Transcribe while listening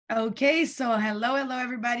Okay, so hello,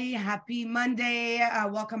 everybody. Happy Monday.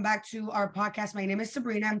 Welcome back to our podcast. My name is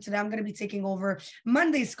Sabrina, and today I'm going to be taking over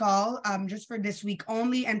Monday's call just for this week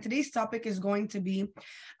only. And today's topic is going to be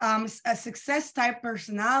a success type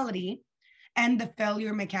personality and the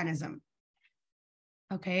failure mechanism.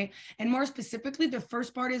 Okay, and more specifically, the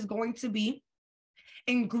first part is going to be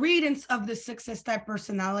ingredients of the success type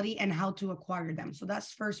personality and how to acquire them. So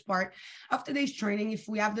that's first part of today's training. If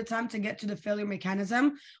we have the time to get to the failure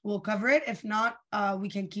mechanism, we'll cover it. If not, we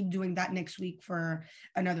can keep doing that next week for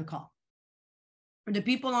another call. For the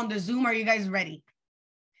people on the Zoom, are you guys ready?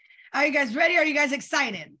 Are you guys ready? Are you guys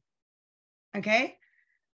excited? Okay.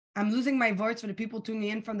 I'm losing my voice for the people tuning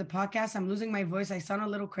in from the podcast. I'm losing my voice. I sound a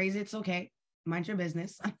little crazy. It's okay. Mind your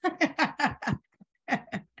business.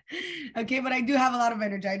 Okay, but I do have a lot of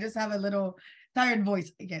energy. I just have a little tired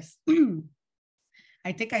voice, I guess.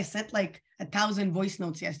 I think I sent like 1,000 voice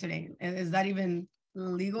notes yesterday. Is that even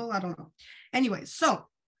legal? I don't know. Anyway, so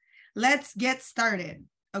let's get started.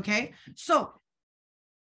 Okay, so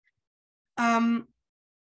our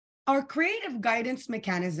creative guidance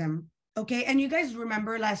mechanism. Okay, and you guys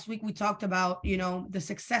remember last week we talked about, the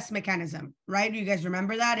success mechanism, right? You guys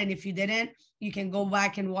remember that? And if you didn't, you can go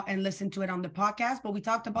back and listen to it on the podcast, but we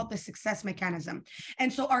talked about the success mechanism.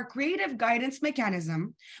 And so our creative guidance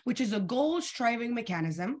mechanism, which is a goal-striving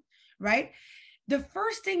mechanism, right? The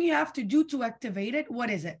first thing you have to do to activate it, what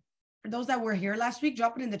is it? For those that were here last week,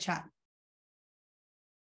 drop it in the chat.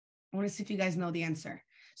 I want to see if you guys know the answer.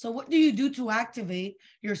 So what do you do to activate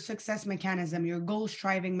your success mechanism, your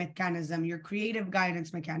goal-striving mechanism, your creative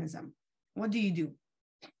guidance mechanism? What do you do?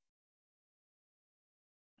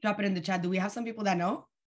 Drop it in the chat. Do we have some people that know?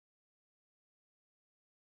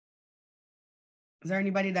 Is there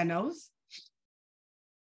anybody that knows?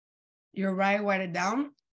 You're right, write it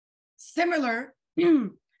down. Similar,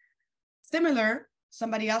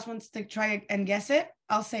 somebody else wants to try and guess it,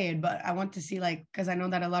 I'll say it, but I want to see because I know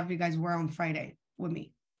that a lot of you guys were on Friday with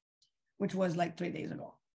me, which was like 3 days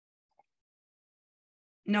ago.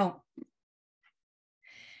 No.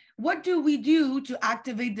 What do we do to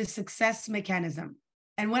activate the success mechanism?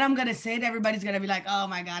 And when I'm going to say it, everybody's going to be like, oh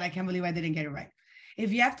my God, I can't believe I didn't get it right.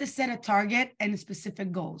 If you have to set a target and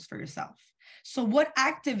specific goals for yourself. So what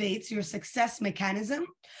activates your success mechanism,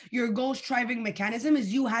 your goal-striving mechanism,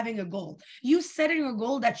 is you having a goal. You setting a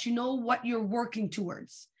goal that you know what you're working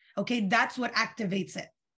towards. Okay, that's what activates it.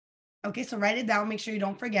 Okay, so write it down, make sure you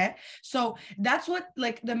don't forget. So that's what,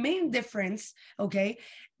 the main difference, okay,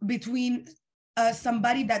 between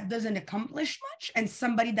somebody that doesn't accomplish much and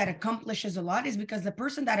somebody that accomplishes a lot is because the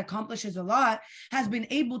person that accomplishes a lot has been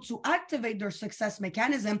able to activate their success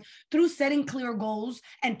mechanism through setting clear goals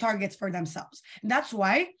and targets for themselves. And that's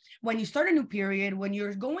why when you start a new period, when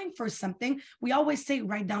you're going for something, we always say,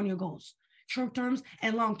 write down your goals. Short terms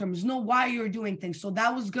and long terms, know why you're doing things. So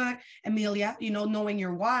that was good, Amelia, knowing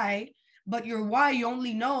your why, but your why you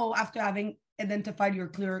only know after having identified your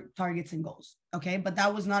clear targets and goals. Okay, but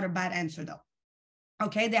that was not a bad answer though.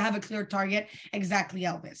 Okay, they have a clear target. Exactly,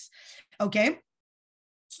 Elvis. Okay,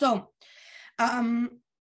 so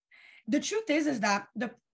the truth is that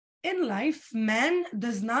in life, man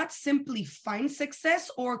does not simply find success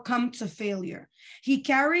or come to failure. He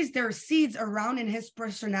carries their seeds around in his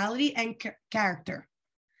personality and character.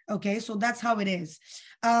 Okay, so that's how it is.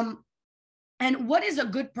 And what is a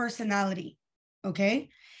good personality? Okay,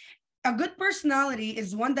 a good personality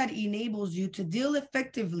is one that enables you to deal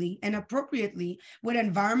effectively and appropriately with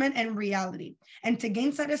environment and reality, and to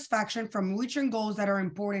gain satisfaction from reaching goals that are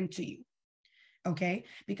important to you. Okay,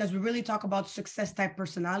 because we really talk about success type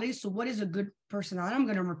personalities. So what is a good personality? I'm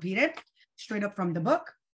going to repeat it straight up from the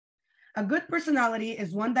book. A good personality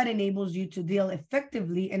is one that enables you to deal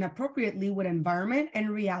effectively and appropriately with environment and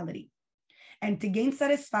reality, and to gain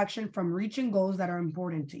satisfaction from reaching goals that are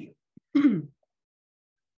important to you.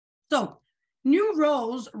 So new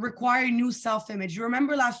roles require new self-image. You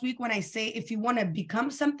remember last week when I say, if you want to become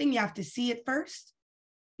something, you have to see it first.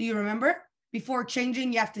 Do you remember? Before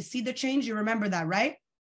changing, you have to see the change. You remember that, right?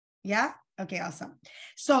 Yeah? Okay, awesome.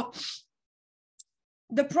 So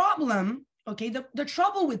the problem, okay, the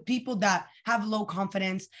trouble with people that have low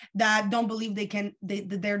confidence, that don't believe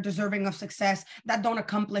they're deserving of success, that don't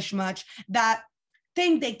accomplish much, that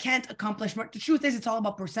think they can't accomplish much. The truth is, it's all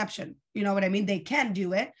about perception. You know what I mean? They can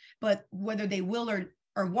do it, but whether they will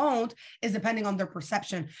or won't is depending on their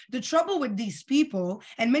perception. The trouble with these people,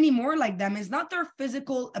 and many more like them, is not their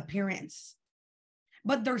physical appearance,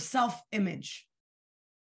 but their self-image.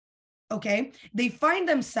 Okay? They find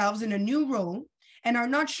themselves in a new role and are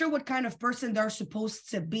not sure what kind of person they're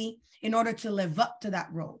supposed to be in order to live up to that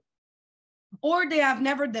role. or they have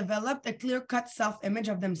never developed a clear-cut self-image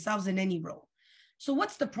of themselves in any role. So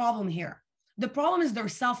what's the problem here? The problem is their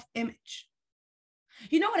self-image.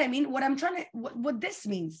 You know what I mean? What I'm trying to, what this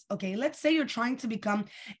means, okay, let's say you're trying to become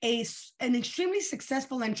an extremely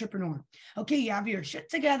successful entrepreneur. Okay, you have your shit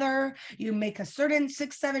together, you make a certain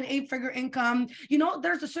 6, 7, 8-figure income. You know,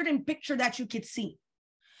 there's a certain picture that you could see.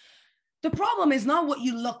 The problem is not what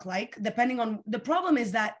you look like, the problem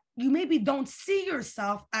is that you maybe don't see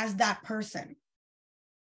yourself as that person.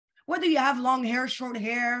 Whether you have long hair, short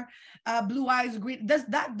hair, blue eyes, green,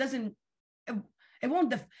 that doesn't, it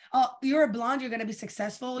won't, you're a blonde, you're going to be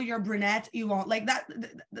successful. You're a brunette, you won't. Like that,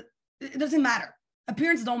 it doesn't matter.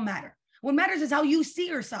 Appearance don't matter. What matters is how you see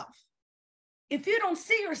yourself. If you don't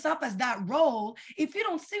see yourself as that role, if you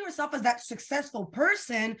don't see yourself as that successful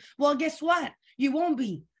person, well, guess what? You won't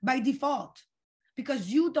be by default, because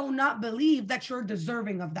you do not believe that you're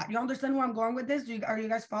deserving of that. You understand where I'm going with this? Are you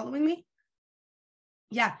guys following me?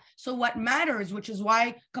 Yeah. So what matters, which is why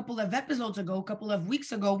a couple of episodes ago, a couple of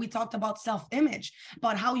weeks ago, we talked about self-image,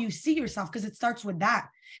 about how you see yourself, because it starts with that.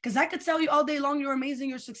 Because I could tell you all day long, you're amazing,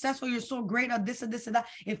 you're successful, you're so great at this and this and that.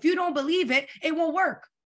 If you don't believe it, it won't work.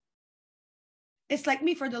 It's like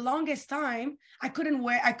me, for the longest time, I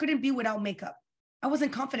couldn't be without makeup. I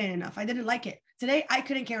wasn't confident enough. I didn't like it. Today, I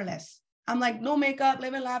couldn't care less. I'm like, no makeup,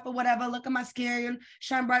 live and laugh or whatever. Look at my skin,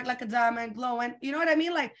 shine bright like a diamond, glowing. You know what I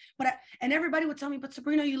mean? Like, and everybody would tell me, but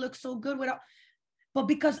Sabrina, you look so good without. But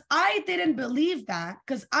because I didn't believe that,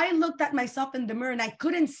 because I looked at myself in the mirror and I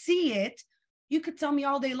couldn't see it, you could tell me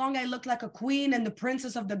all day long I look like a queen and the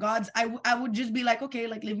princess of the gods. I would just be like, okay,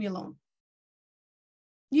 like, leave me alone.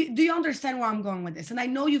 Do you understand where I'm going with this? And I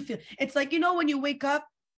know you feel, it's like, you know, when you wake up,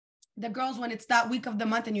 the girls, when it's that week of the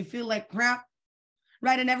month and you feel like crap,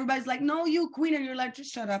 right? And everybody's like, no, you queen. And you're like,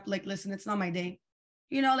 just shut up. Like, listen, it's not my day.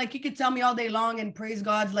 You know, like you could tell me all day long and praise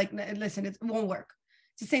God. Like, listen, it won't work.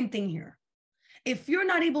 It's the same thing here. If you're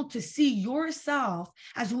not able to see yourself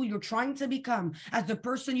as who you're trying to become, as the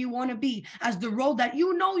person you want to be, as the role that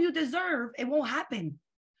you know you deserve, it won't happen.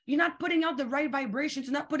 You're not putting out the right vibrations.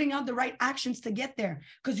 You're not putting out the right actions to get there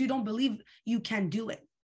because you don't believe you can do it.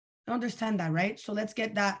 You understand that, right? So let's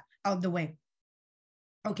get that out of the way.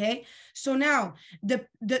 Okay, so now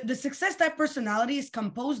the success type personality is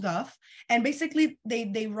composed of, and basically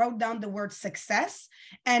they wrote down the word success,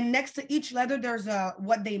 and next to each letter there's a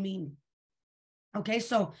what they mean. Okay,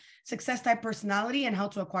 so success type personality and how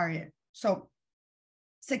to acquire it. So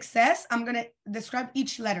success, I'm going to describe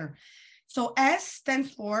each letter. So S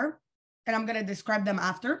stands for, and I'm going to describe them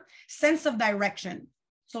after, sense of direction.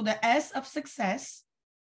 So the S of success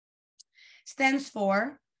stands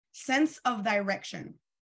for sense of direction.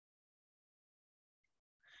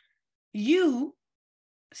 U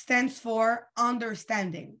stands for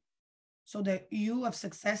understanding. So the U of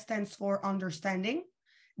success stands for understanding.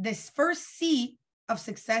 This first C of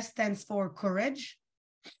success stands for courage.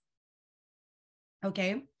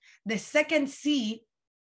 Okay. The second C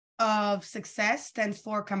of success stands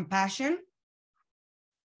for compassion.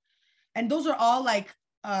 And those are all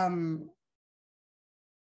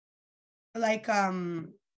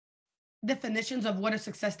definitions of what a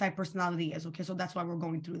success type personality is. Okay, so that's why we're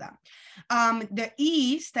going through that. The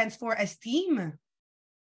E stands for esteem.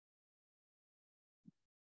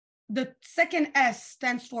 The second S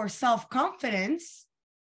stands for self-confidence.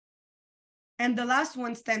 And the last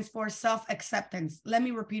one stands for self-acceptance. Let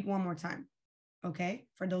me repeat one more time, okay,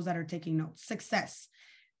 for those that are taking notes. Success.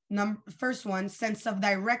 First one, sense of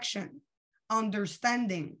direction,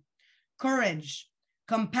 understanding, courage,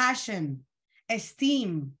 compassion,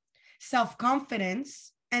 esteem,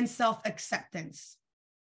 self-confidence, and self-acceptance.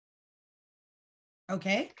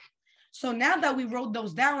 Okay, so now that we wrote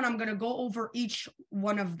those down, I'm going to go over each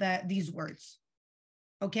one of these words.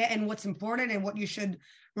 Okay, and what's important and what you should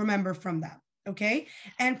remember from that. Okay,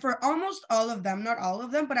 and for almost all of them, not all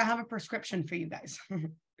of them, but I have a prescription for you guys.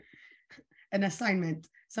 An assignment,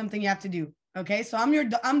 something you have to do. Okay, so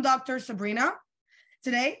I'm Dr. Sabrina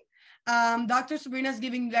today. Dr. Sabrina is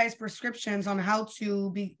giving you guys prescriptions on how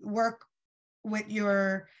to work with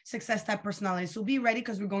your success type personality. So be ready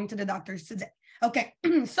because we're going to the doctors today. Okay,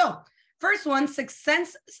 so first one,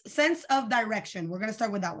 sense of direction. We're going to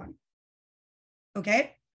start with that one.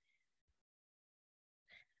 Okay.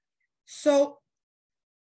 So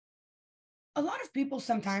a lot of people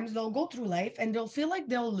sometimes they'll go through life and they'll feel like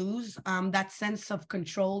they'll lose that sense of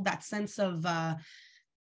control, that sense of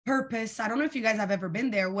purpose. I don't know if you guys have ever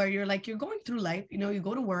been there where you're going through life, you know, you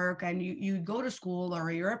go to work and you go to school,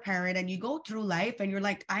 or you're a parent and you go through life and you're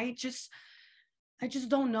like, I just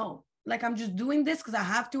don't know. Like I'm just doing this because I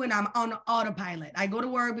have to, and I'm on autopilot. I go to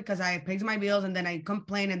work because I pay my bills, and then I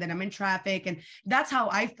complain, and then I'm in traffic. And that's how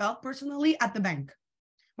I felt personally at the bank.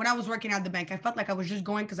 When I was working at the bank, I felt like I was just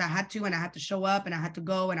going because I had to, and I had to show up, and I had to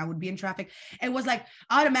go, and I would be in traffic. It was like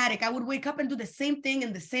automatic. I would wake up and do the same thing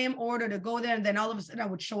in the same order to go there. And then all of a sudden I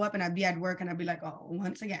would show up and I'd be at work and I'd be like, oh,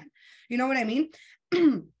 once again, you know what I mean?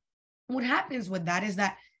 What happens with that is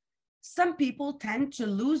that some people tend to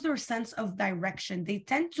lose their sense of direction. They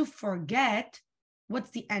tend to forget what's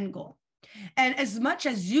the end goal. And as much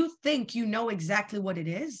as you think you know exactly what it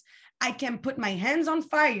is, I can put my hands on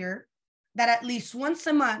fire that at least once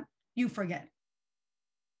a month you forget.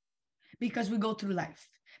 Because we go through life,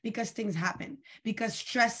 because things happen, because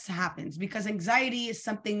stress happens, because anxiety is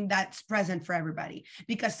something that's present for everybody,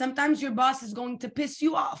 because sometimes your boss is going to piss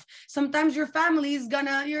you off. Sometimes your family is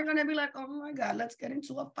you're gonna be like, oh my God, let's get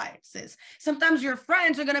into a fight, sis. Sometimes your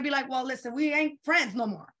friends are gonna be like, well, listen, we ain't friends no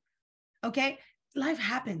more. Okay, life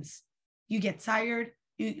happens. You get tired.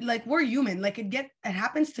 Like we're human. Like it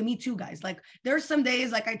happens to me too, guys. Like there's some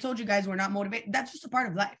days, like I told you guys, we're not motivated. That's just a part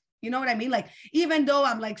of life. You know what I mean? Like, even though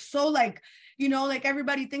I'm like, so like, you know, like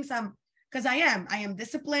everybody thinks because I am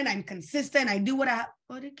disciplined, I'm consistent, I do what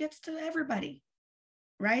but it gets to everybody,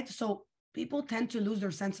 right? So people tend to lose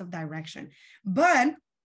their sense of direction. But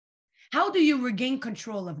how do you regain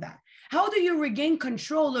control of that? How do you regain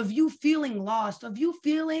control of you feeling lost, of you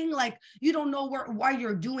feeling like you don't know why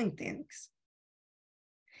you're doing things?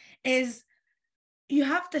 Is you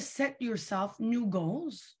have to set yourself new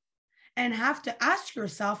goals and have to ask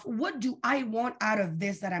yourself, what do I want out of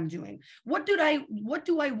this that I'm doing? What do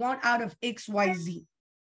I want out of XYZ?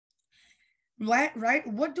 Right?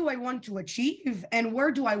 What do I want to achieve and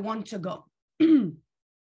where do I want to go?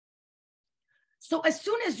 So as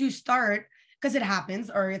soon as you start, because it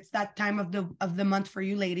happens, or it's that time of the month for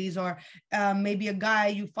you ladies, or maybe a guy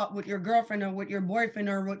you fought with your girlfriend or with your boyfriend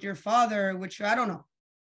or with your father, I don't know.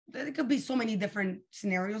 There could be so many different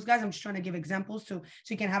scenarios, guys. I'm just trying to give examples so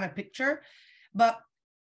you can have a picture. But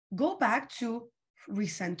go back to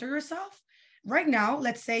recenter yourself. Right now,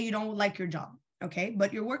 let's say you don't like your job, okay?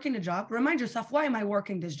 But you're working a job. Remind yourself, why am I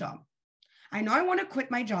working this job? I know I want to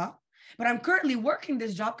quit my job, but I'm currently working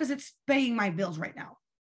this job because it's paying my bills right now.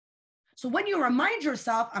 So when you remind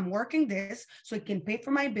yourself, I'm working this so it can pay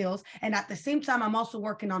for my bills. And at the same time, I'm also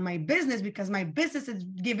working on my business because my business is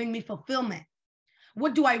giving me fulfillment.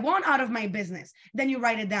 What do I want out of my business? Then you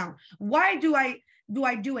write it down. Why do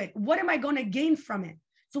I do it? What am I going to gain from it?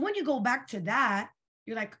 So when you go back to that,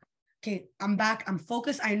 you're like, okay, I'm back. I'm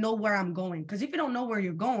focused. I know where I'm going. Because if you don't know where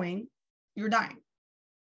you're going, you're dying.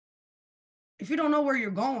 If you don't know where you're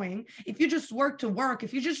going, if you just work to work,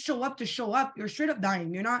 if you just show up to show up, you're straight up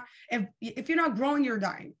dying. You're not, if you're not growing, you're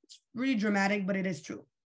dying. It's really dramatic, but it is true.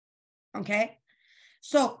 Okay.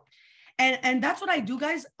 So, and that's what I do,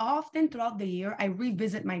 guys. Often throughout the year, I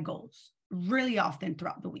revisit my goals really often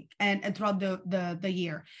throughout the week and throughout the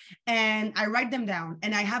year. And I write them down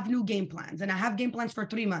and I have new game plans, and I have game plans for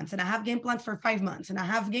 3 months, and I have game plans for 5 months, and I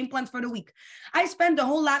have game plans for the week. I spent the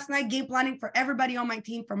whole last night game planning for everybody on my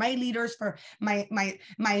team, for my leaders, for my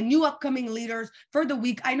new upcoming leaders for the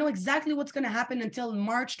week. I know exactly what's going to happen until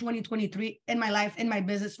March 2023 in my life, in my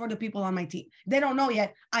business, for the people on my team. They don't know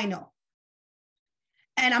yet. I know.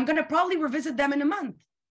 And I'm going to probably revisit them in a month.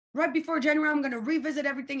 Right before January, I'm going to revisit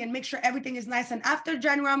everything and make sure everything is nice. And after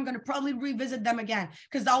January, I'm going to probably revisit them again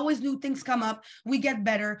because always new things come up. We get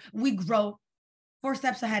better. We grow. 4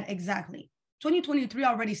 steps ahead. Exactly. 2023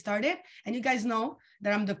 already started. And you guys know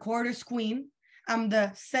that I'm the quarters queen. I'm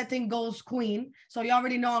the setting goals queen. So you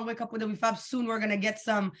already know on Wake Up with the WeFab, soon we're going to get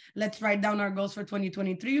some, let's write down our goals for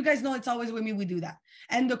 2023. You guys know it's always with me. We do that.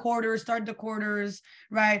 End the quarters, start the quarters,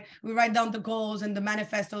 right? We write down the goals and the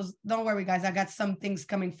manifestos. Don't worry, guys. I got some things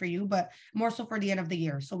coming for you, but more so for the end of the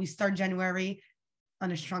year. So we start January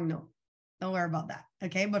on a strong note. Don't worry about that.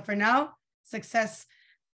 Okay. But for now, success,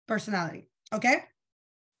 personality. Okay.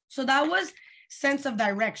 So that was sense of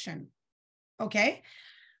direction. Okay.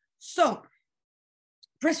 So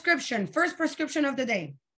prescription, first prescription of the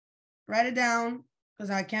day. Write it down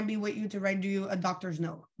because I can't be with you to write you a doctor's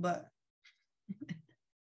note, but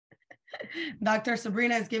Dr.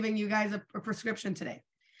 Sabrina is giving you guys a prescription today.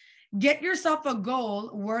 Get yourself a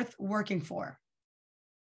goal worth working for.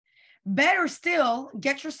 Better still,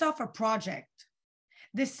 get yourself a project.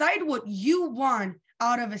 Decide what you want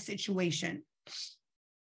out of a situation.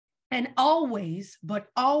 And always, but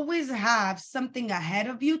always have something ahead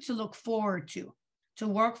of you to look forward to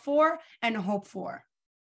work for and hope for.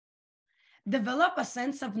 Develop a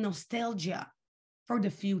sense of nostalgia for the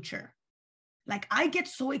future. Like I get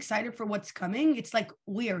so excited for what's coming. It's like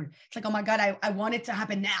weird. It's like, oh my God, I want it to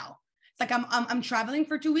happen now. like I'm traveling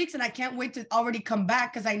for 2 weeks and I can't wait to already come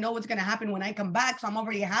back because I know what's going to happen when I come back. So I'm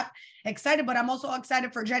already excited, but I'm also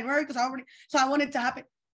excited for January because I want it to happen.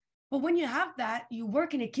 But when you have that, you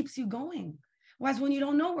work and it keeps you going. Whereas when you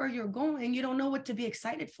don't know where you're going, you don't know what to be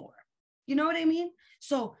excited for. You know what I mean?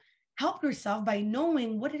 So help yourself by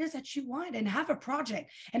knowing what it is that you want and have a project.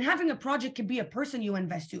 And having a project could be a person you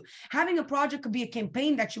invest to. Having a project could be a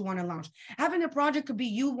campaign that you want to launch. Having a project could be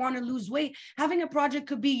you want to lose weight. Having a project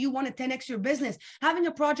could be you want to 10x your business. Having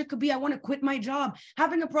a project could be I want to quit my job.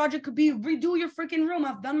 Having a project could be redo your freaking room.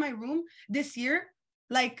 I've done my room this year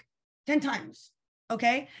like 10 times.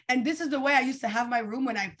 Okay. And this is the way I used to have my room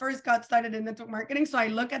when I first got started in network marketing. So I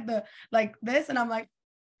look at the like this and I'm like,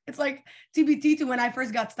 it's like TBT to when I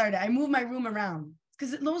first got started. I move my room around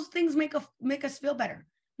because those things make us feel better.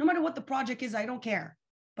 No matter what the project is, I don't care,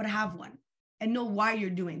 but have one and know why you're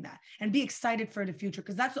doing that and be excited for the future.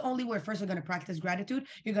 Because that's the only way first you're going to practice gratitude.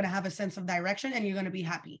 You're going to have a sense of direction and you're going to be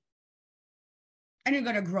happy. And you're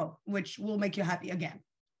going to grow, which will make you happy again.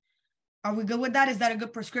 Are we good with that? Is that a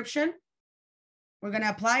good prescription? We're going to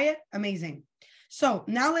apply it. Amazing. So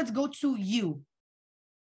now let's go to you.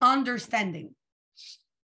 Understanding.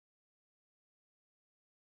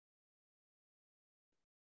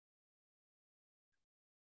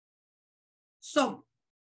 So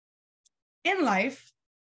in life,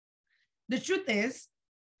 the truth is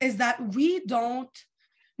that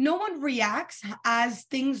no one reacts as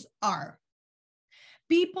things are.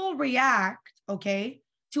 People react, okay,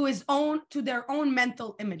 to their own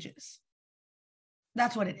mental images.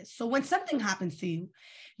 That's what it is. So when something happens to you,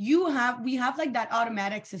 we have like that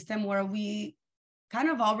automatic system where we kind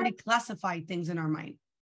of already classify things in our mind.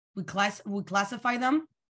 We classify them.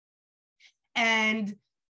 And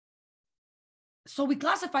so we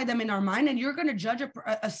classify them in our mind, and you're going to judge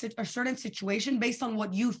a certain situation based on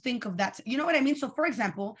what you think of that. You know what I mean? So for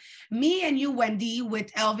example, me and you, Wendy,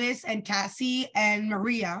 with Elvis and Cassie and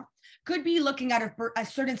Maria, could be looking at a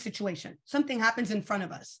certain situation. Something happens in front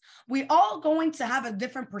of us. We're all going to have a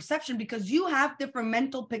different perception because you have different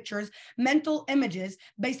mental pictures, mental images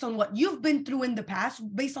based on what you've been through in the past,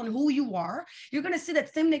 based on who you are. You're going to see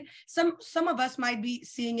that some of us might be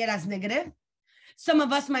seeing it as negative. Some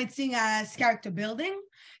of us might see as character building.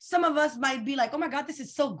 Some of us might be like, oh my God, this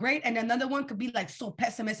is so great. And another one could be like so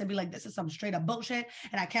pessimist and be like, this is some straight up bullshit.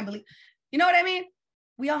 And I can't believe, you know what I mean?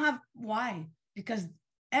 We all have, why? Because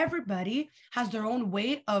everybody has their own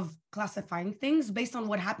way of classifying things based on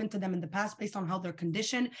what happened to them in the past, based on how they're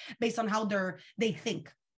conditioned, based on how they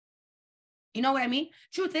think. You know what I mean?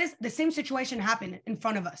 Truth is, the same situation happened in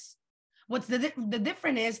front of us. What's the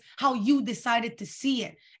difference is how you decided to see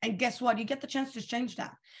it. And guess what? You get the chance to change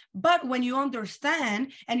that. But when you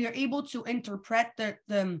understand and you're able to interpret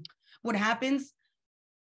what happens,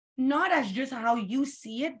 not as just how you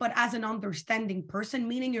see it, but as an understanding person,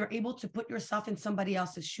 meaning you're able to put yourself in somebody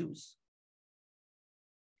else's shoes.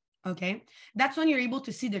 Okay, that's when you're able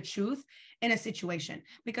to see the truth in a situation,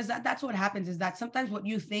 because that's what happens is that sometimes what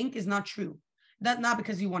you think is not true. That's not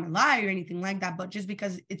because you want to lie or anything like that, but just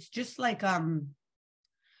because it's just like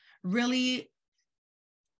really,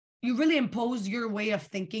 you really impose your way of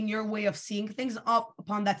thinking, your way of seeing things up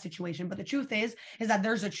upon that situation. But the truth is that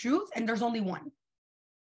there's a truth and there's only one.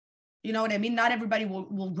 You know what I mean? Not everybody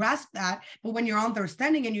will grasp that, but when you're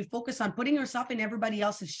understanding and you focus on putting yourself in everybody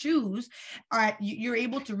else's shoes, you're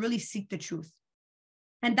able to really seek the truth.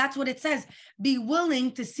 And that's what it says. Be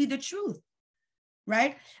willing to see the truth,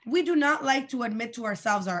 right? We do not like to admit to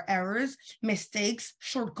ourselves our errors, mistakes,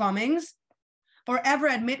 shortcomings, or ever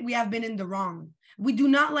admit we have been in the wrong. We do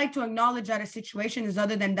not like to acknowledge that a situation is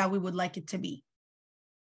other than that we would like it to be.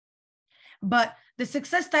 But the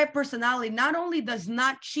success type personality not only does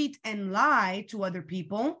not cheat and lie to other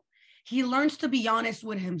people, he learns to be honest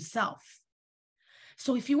with himself.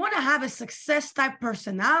 So if you want to have a success type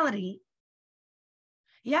personality,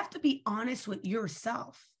 you have to be honest with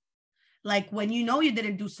yourself. Like when you know you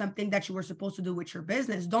didn't do something that you were supposed to do with your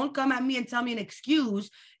business, don't come at me and tell me an excuse.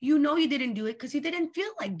 You know you didn't do it because you didn't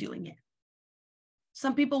feel like doing it.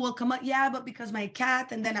 Some people will come up, yeah, but because my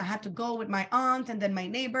cat, and then I had to go with my aunt, and then my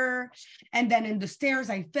neighbor, and then in the stairs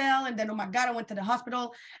I fell, and then, oh my God, I went to the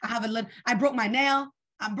hospital. I broke my nail.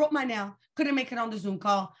 Couldn't make it on the Zoom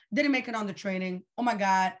call. Didn't make it on the training. Oh my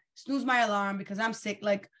God, snooze my alarm because I'm sick.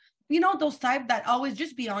 Like, you know, those type that always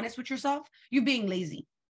just be honest with yourself. You're being lazy.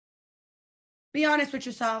 Be honest with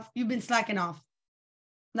yourself. You've been slacking off.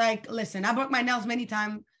 Like, listen, I broke my nails many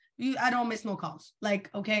times. I don't miss no calls. Like,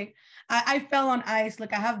 okay, I fell on ice.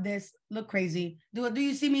 Like I have this, look crazy. Do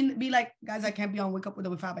you see me be like, guys, I can't be on Wake Up with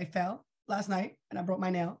the Wifab. I fell. last night and I broke my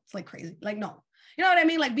nail. It's like crazy. Like, no, you know what I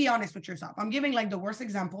mean? Like, be honest with yourself. I'm giving like the worst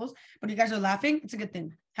examples, but you guys are laughing. It's a good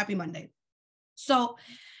thing. Happy Monday. So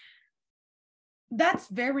that's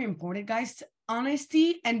very important, guys.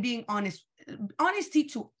 Honesty and being honest, honesty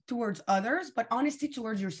towards others, but honesty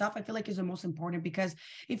towards yourself, I feel like is the most important, because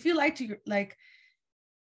if you lie to your, like,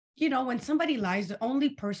 you know, when somebody lies, the only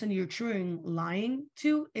person you're truly lying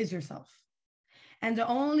to is yourself. And the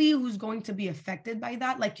only who's going to be affected by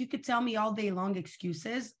that, like, you could tell me all day long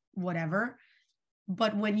excuses, whatever,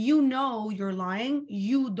 but when you know you're lying,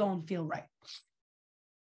 you don't feel right.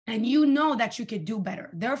 And you know that you could do better.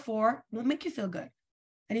 Therefore, it will make you feel good.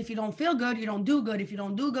 And if you don't feel good, you don't do good. If you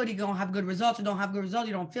don't do good, you don't have good results. You don't have good results.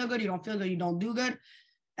 You don't feel good. You don't feel good. You don't do good.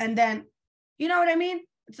 And then, you know what I mean?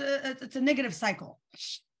 It's a negative cycle.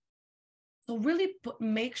 So really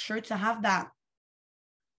make sure to have that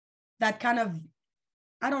kind of,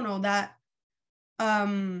 I don't know, that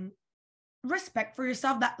respect for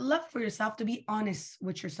yourself, that love for yourself, to be honest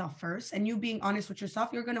with yourself first. And you being honest with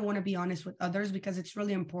yourself, you're going to want to be honest with others, because it's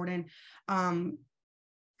really important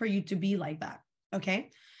for you to be like that. Okay.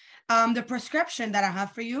 The prescription that I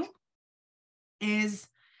have for you is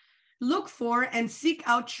look for and seek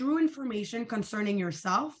out true information concerning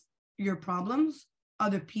yourself, your problems,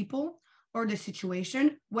 other people, or the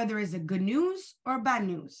situation, whether it's a good news or bad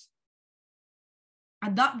news.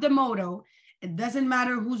 Adopt the motto, it doesn't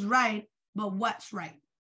matter who's right, but what's right.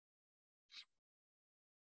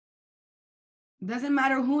 It doesn't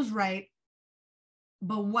matter who's right,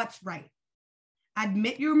 but what's right.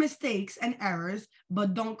 Admit your mistakes and errors,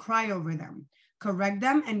 but don't cry over them. Correct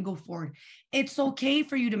them and go forward. It's okay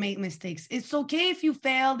for you to make mistakes. It's okay if you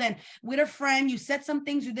failed and with a friend, you said some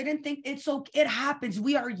things you didn't think. It's okay. It happens.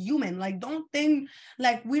 We are human. Like, don't think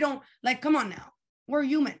like we don't, like, come on now. We're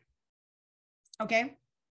human. Okay.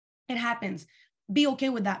 It happens. Be okay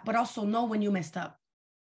with that, but also know when you messed up.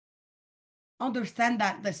 Understand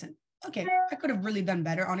that, listen, okay, I could have really done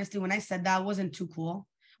better. Honestly, when I said that, wasn't too cool.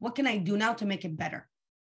 What can I do now to make it better?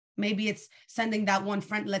 Maybe it's sending that one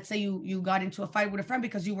friend. Let's say you got into a fight with a friend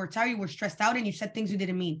because you were tired, you were stressed out, and you said things you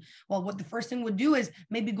didn't mean. Well, what the first thing would do is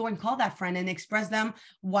maybe go and call that friend and express them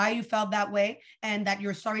why you felt that way, and that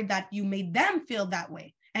you're sorry that you made them feel that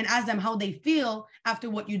way, and ask them how they feel after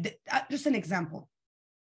what you did. Just an example.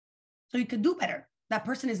 So you could do better. That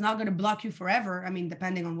person is not going to block you forever. I mean,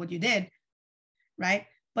 depending on what you did, right?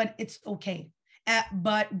 But it's okay.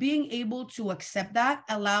 But being able to accept that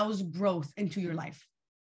allows growth into your life.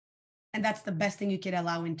 And that's the best thing you can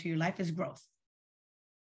allow into your life, is growth.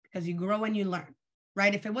 Because you grow and you learn,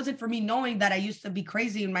 right? If it wasn't for me knowing that I used to be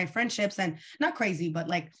crazy in my friendships, and not crazy, but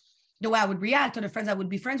like the way I would react to the friends I would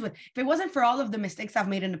be friends with, if it wasn't for all of the mistakes I've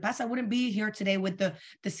made in the past, I wouldn't be here today with the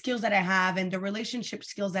skills that I have and the relationship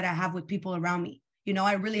skills that I have with people around me. You know,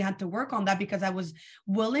 I really had to work on that, because I was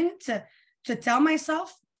willing to tell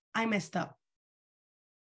myself, I messed up.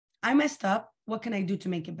 I messed up. What can I do to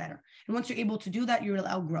make it better? And once you're able to do that, you will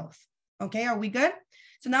allow growth. Okay, are we good?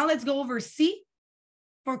 So now let's go over C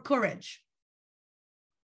for courage.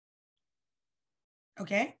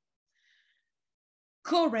 Okay.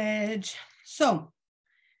 Courage. So,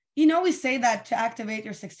 you know, we say that to activate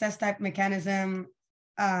your success type mechanism,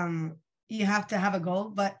 you have to have a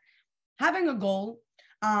goal, but having a goal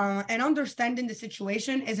and understanding the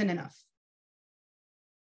situation isn't enough.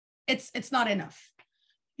 It's not enough.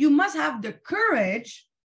 You must have the courage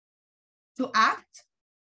to act,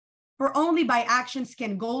 for only by actions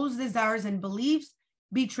can goals, desires, and beliefs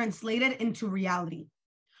be translated into reality.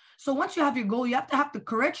 So once you have your goal, you have to have the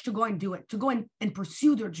courage to go and do it, to go and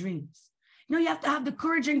pursue their dreams. You know, you have to have the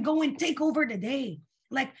courage and go and take over the day.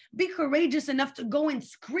 Like, be courageous enough to go and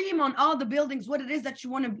scream on all the buildings what it is that you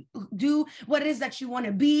want to do, what it is that you want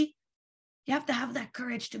to be. You have to have that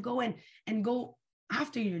courage to go and go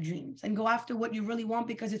after your dreams and go after what you really want,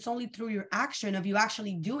 because it's only through your action of you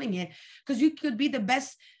actually doing it. Because you could be the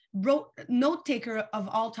best note taker of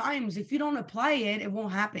all times. If you don't apply it, it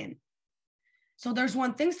won't happen. So there's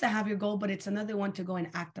one thing to have your goal, but it's another one to go and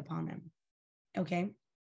act upon them. Okay.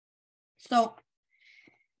 So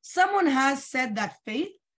someone has said that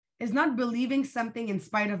faith is not believing something in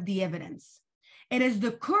spite of the evidence. It is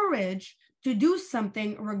the courage to do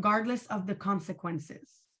something regardless of the consequences.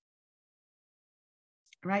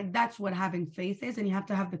 Right? That's what having faith is. And you have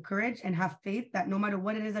to have the courage and have faith that no matter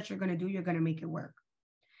what it is that you're going to do, you're going to make it work.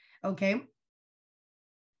 Okay.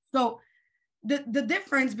 So the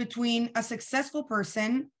difference between a successful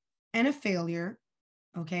person and a failure,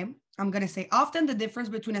 okay, I'm going to say often the difference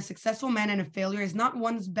between a successful man and a failure is not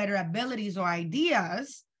one's better abilities or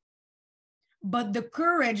ideas, but the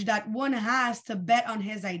courage that one has to bet on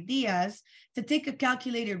his ideas, to take a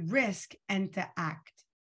calculated risk, and to act.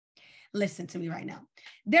 Listen to me right now.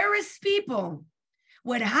 There is people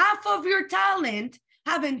with half of your talent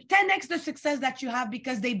having 10x the success that you have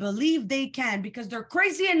because they believe they can, because they're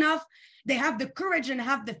crazy enough. They have the courage and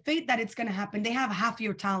have the faith that it's going to happen. They have half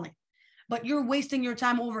your talent, but you're wasting your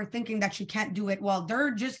time overthinking that you can't do it. Well,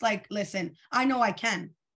 they're just like, listen, I know I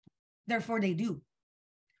can. Therefore, they do.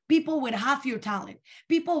 People with half your talent,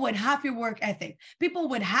 people with half your work ethic, people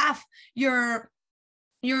with half your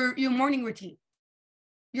morning routine,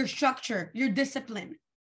 your structure, your discipline,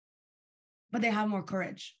 but they have more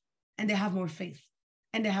courage and they have more faith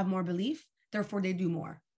and they have more belief. Therefore, they do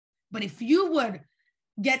more. But if you would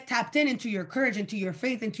get tapped into your courage, into your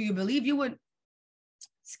faith, into your belief, you would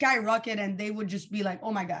skyrocket and they would just be like,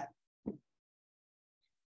 oh my God.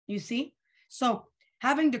 You see? So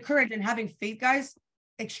having the courage and having faith, guys,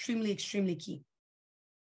 extremely, extremely key.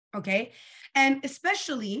 Okay? And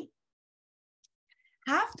especially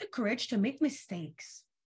have the courage to make mistakes.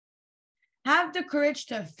 Have the courage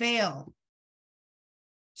to fail,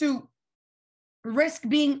 to risk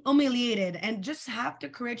being humiliated, and just have the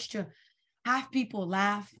courage to have people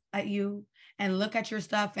laugh at you and look at your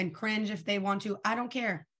stuff and cringe if they want to. I don't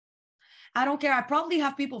care. I don't care. I probably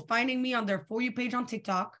have people finding me on their For You page on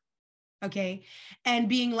TikTok, okay, and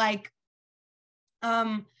being like,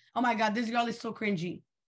 oh my God, this girl is so cringy.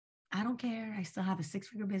 I don't care. I still have a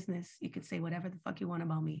 6-figure business. You could say whatever the fuck you want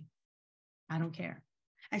about me. I don't care.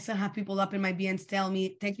 I still have people up in my DMs tell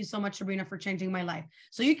me, thank you so much, Sabrina, for changing my life.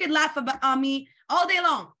 So you could laugh about me all day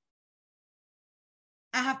long.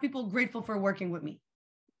 I have people grateful for working with me.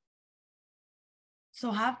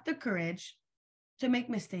 So have the courage to make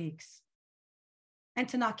mistakes and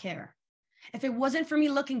to not care. If it wasn't for me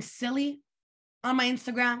looking silly on my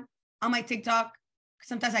Instagram, on my TikTok,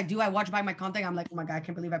 sometimes I watch by my content. I'm like, oh my God, I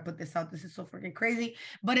can't believe I put this out. This is so freaking crazy,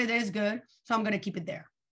 but it is good. So I'm going to keep it there.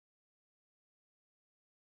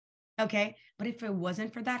 Okay. But if it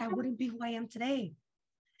wasn't for that, I wouldn't be who I am today.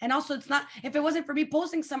 And also it's not, if it wasn't for me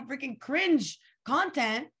posting some freaking cringe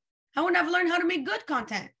content, I wouldn't have learned how to make good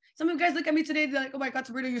content. Some of you guys look at me today, they're like, oh my God,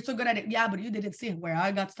 Sabrina, you're so good at it. Yeah, but you didn't see where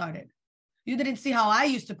I got started. You didn't see how I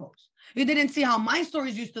used to post. You didn't see how my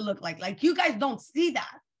stories used to look like. Like you guys don't see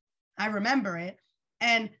that. I remember it.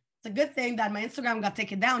 And it's a good thing that my Instagram got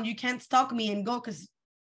taken down. You can't stalk me and go because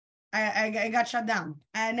I got shut down.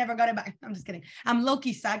 I never got it back. I'm just kidding. I'm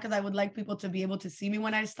low-key sad because I would like people to be able to see me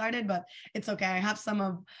when I started, but it's okay. I have some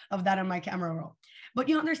of that on my camera roll. But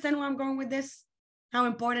you understand where I'm going with this? How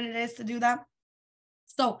important it is to do that?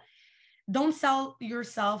 So don't sell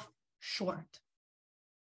yourself short.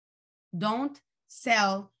 Don't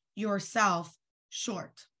sell yourself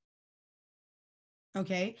short.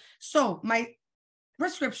 Okay? So my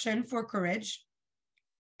prescription for courage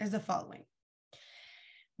is the following.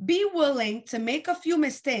 Be willing to make a few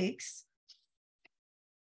mistakes,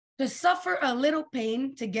 to suffer a little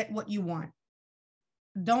pain to get what you want.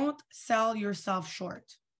 Don't sell yourself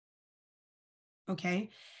short. Okay?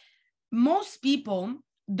 Most people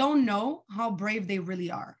don't know how brave they really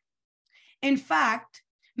are. In fact,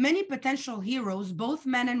 many potential heroes, both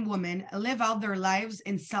men and women, live out their lives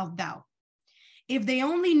in self-doubt. If they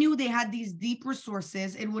only knew they had these deep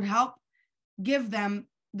resources, it would help give them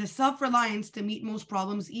the self-reliance to meet most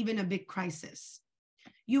problems, even a big crisis.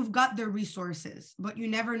 You've got the resources, but you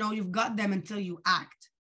never know you've got them until you act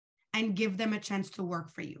and give them a chance to work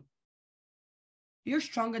for you. You're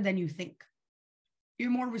stronger than you think. You're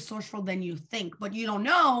more resourceful than you think, but you don't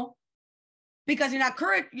know because you're not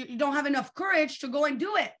courage. You don't have enough courage to go and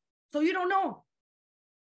do it. So you don't know,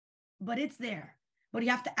 but it's there, but you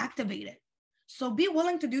have to activate it. So be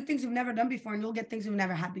willing to do things you've never done before and you'll get things you've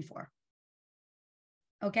never had before.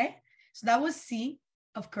 Okay, so that was C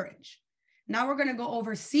of courage. Now we're going to go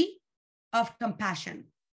over C of compassion.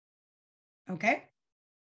 Okay.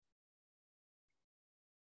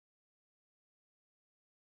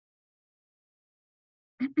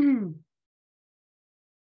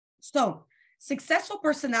 So successful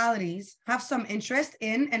personalities have some interest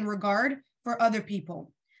in and regard for other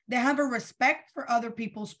people. They have a respect for other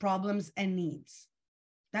people's problems and needs.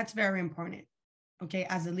 That's very important. Okay,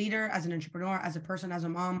 as a leader, as an entrepreneur, as a person, as a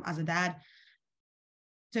mom, as a dad,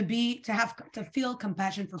 to feel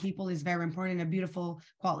compassion for people is very important, a beautiful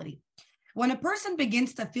quality. When a person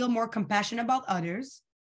begins to feel more compassion about others,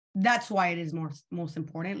 that's why it is most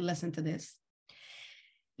important. Listen to this.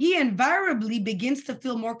 He invariably begins to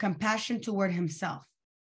feel more compassion toward himself.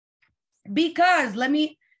 Because let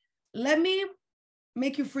me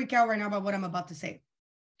make you freak out right now about what I'm about to say.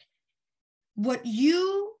 What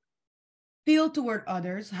you feel toward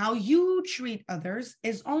others, how you treat others,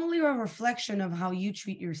 is only a reflection of how you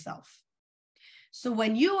treat yourself. So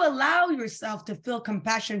when you allow yourself to feel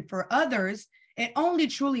compassion for others, it only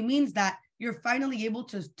truly means that you're finally able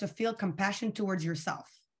to feel compassion towards yourself.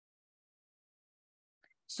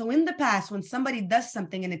 So in the past, when somebody does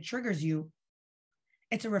something and it triggers you,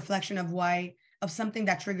 it's a reflection of something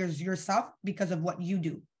that triggers yourself because of what you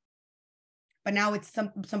do. But now it's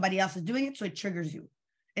somebody else is doing it, so it triggers you.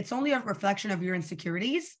 It's only a reflection of your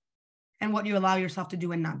insecurities and what you allow yourself to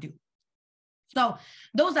do and not do. So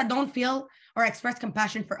those that don't feel or express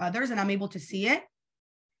compassion for others, and I'm able to see it,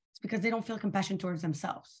 it's because they don't feel compassion towards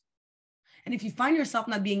themselves. And if you find yourself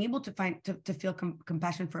not being able to feel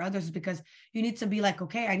compassion for others, it's because you need to be like,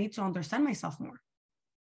 okay, I need to understand myself more.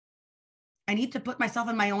 I need to put myself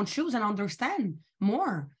in my own shoes and understand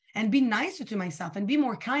more and be nicer to myself and be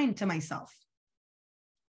more kind to myself.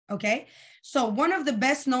 Okay, so one of the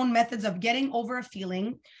best known methods of getting over a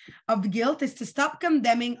feeling of guilt is to stop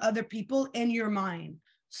condemning other people in your mind.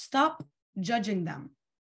 Stop judging them.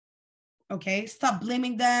 Okay, stop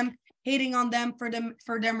blaming them, hating on them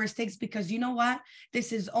for their mistakes, because you know what?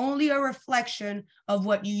 This is only a reflection of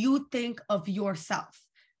what you think of yourself.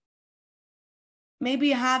 Maybe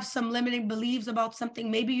you have some limiting beliefs about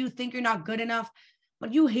something. Maybe you think you're not good enough.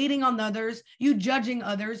 But you hating on others, you judging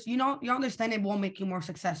others, you understand it won't make you more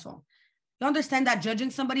successful. You understand that judging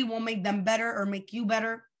somebody won't make them better or make you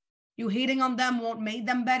better. You hating on them won't make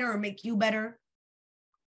them better or make you better.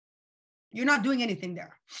 You're not doing anything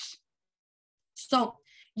there. So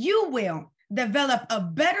you will develop a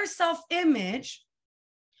better self-image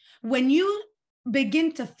when you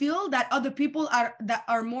begin to feel that other people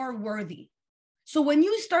are more worthy. So when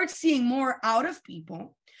you start seeing more out of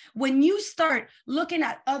people, when you start looking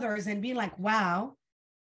at others and being like, wow,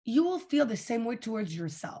 you will feel the same way towards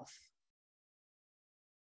yourself.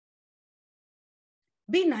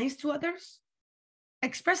 Be nice to others,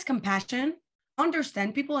 express compassion,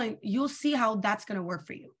 understand people, and you'll see how that's going to work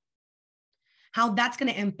for you, how that's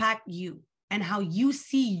going to impact you and how you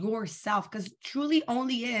see yourself, because truly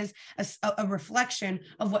only is a reflection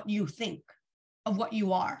of what you think, of what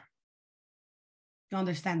you are. You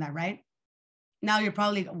understand that, right? Now you're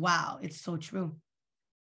probably, wow, it's so true.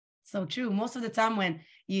 So true. Most of the time when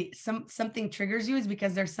something triggers you is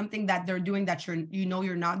because there's something that they're doing that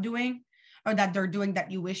you're not doing, or that they're doing that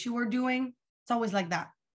you wish you were doing. It's always like that.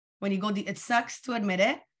 When you go, it sucks to admit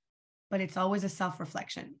it, but it's always a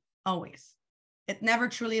self-reflection. Always. It never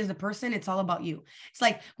truly is the person. It's all about you. It's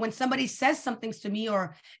like when somebody says some things to me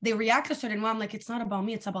or they react a certain way, I'm like, it's not about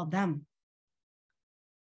me. It's about them.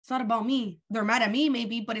 It's not about me. They're mad at me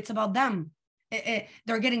maybe, but it's about them.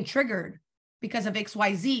 They're getting triggered because of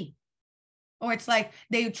XYZ. Or it's like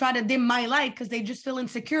they try to dim my light because they just feel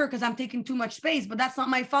insecure because I'm taking too much space. But that's not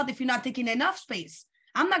my fault if you're not taking enough space.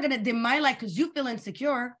 I'm not going to dim my light because you feel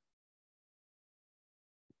insecure.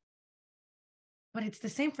 But it's the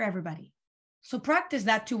same for everybody. So practice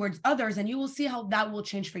that towards others and you will see how that will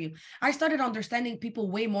change for you. I started understanding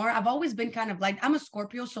people way more. I've always been kind of like, I'm a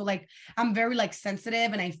Scorpio. So like, I'm very like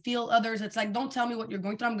sensitive and I feel others. It's like, don't tell me what you're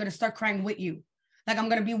going through. I'm going to start crying with you. Like, I'm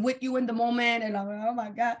going to be with you in the moment. And I'm like, oh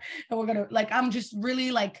my God. And we're going to like, I'm just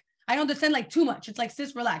really like, I understand like too much. It's like,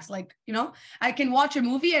 sis, relax. Like, I can watch a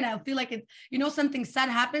movie and I feel like it, something sad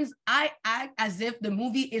happens. I act as if the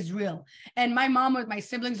movie is real. And my mom or my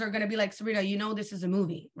siblings are going to be like, Sarita, this is a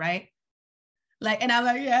movie, right? Like, and I'm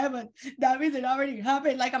like, yeah, but that means it already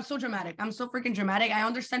happened. Like, I'm so dramatic. I'm so freaking dramatic. I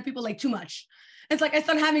understand people like too much. It's like, I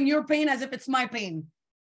start having your pain as if it's my pain.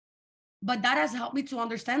 But that has helped me to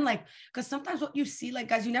understand, like, because sometimes what you see, like,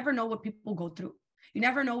 guys, you never know what people go through. You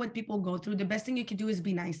never know what people go through. The best thing you can do is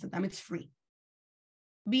be nice to them. It's free.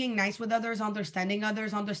 Being nice with others, understanding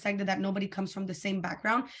that nobody comes from the same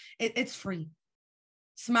background. It's free.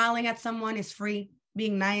 Smiling at someone is free.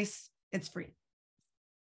 Being nice, it's free.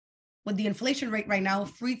 With the inflation rate right now,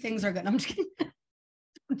 free things are good. I'm just kidding.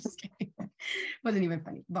 I'm just kidding. Wasn't even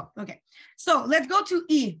funny. But okay. So let's go to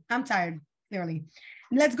E. I'm tired, clearly.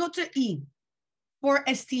 Let's go to E for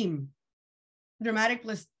esteem. Dramatic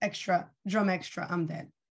plus extra, drum extra, I'm dead.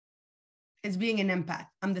 It's being an empath.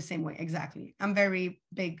 I'm the same way, exactly. I'm very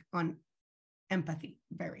big on empathy,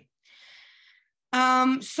 very.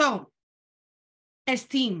 So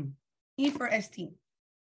esteem, E for esteem.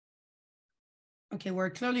 Okay, we're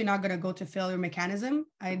clearly not going to go to failure mechanism.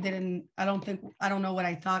 I don't know what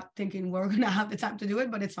I thought, thinking we're going to have the time to do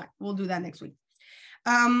it, but it's fine. We'll do that next week.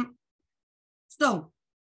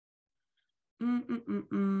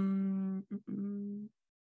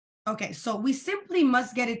 Okay, so we simply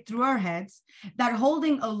must get it through our heads that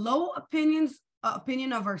holding a low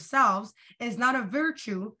opinion of ourselves is not a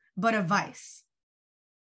virtue, but a vice.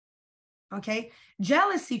 Okay.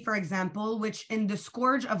 Jealousy, for example, which in the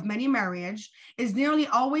scourge of many marriage is nearly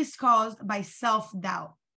always caused by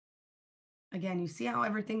self-doubt. Again, you see how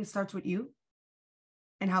everything starts with you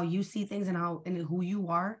and how you see things and who you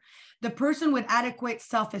are. The person with adequate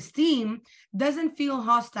self-esteem doesn't feel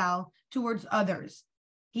hostile towards others.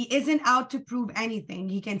 He isn't out to prove anything.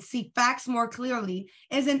 He can see facts more clearly,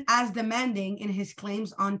 isn't as demanding in his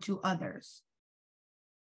claims onto others.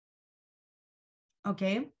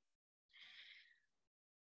 Okay.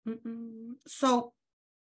 So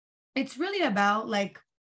it's really about, like,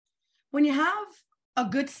 when you have a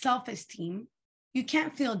good self-esteem, you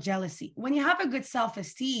can't feel jealousy. When you have a good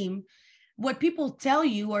self-esteem, what people tell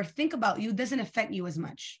you or think about you doesn't affect you as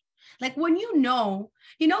much. Like when you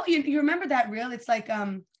remember that reel? It's like,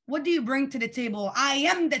 what do you bring to the table? I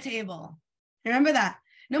am the table. Remember that?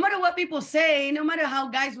 No matter what people say, no matter how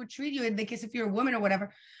guys would treat you, in the case if you're a woman or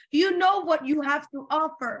whatever, you know what you have to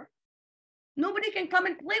offer. Nobody can come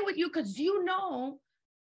and play with you because you know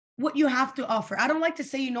what you have to offer. I don't like to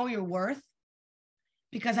say you know your worth,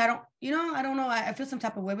 because I don't know. I feel some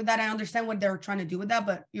type of way with that. I understand what they're trying to do with that,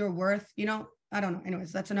 but your worth, I don't know.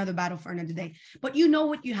 Anyways, that's another battle for another day. But you know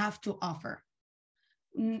what you have to offer.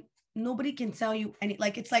 Nobody can tell you any,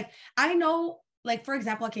 like, it's like, I know, like, for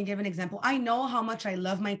example, I can give an example. I know how much I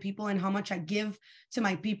love my people and how much I give to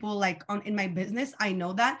my people, like in my business. I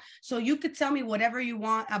know that. So you could tell me whatever you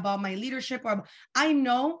want about my leadership, or I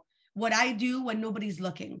know what I do when nobody's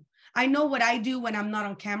looking. I know what I do when I'm not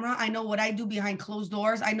on camera. I know what I do behind closed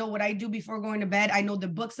doors. I know what I do before going to bed. I know the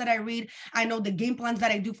books that I read. I know the game plans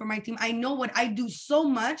that I do for my team. I know what I do so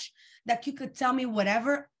much that you could tell me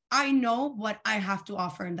whatever. I know what I have to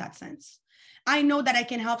offer in that sense. I know that I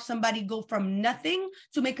can help somebody go from nothing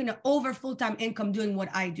to making an over full-time income doing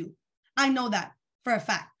what I do. I know that for a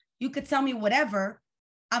fact. You could tell me whatever.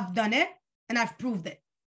 I've done it and I've proved it.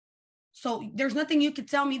 So there's nothing you could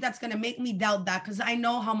tell me that's going to make me doubt that, because I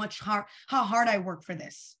know how hard I work for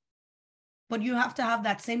this. But you have to have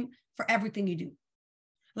that same for everything you do.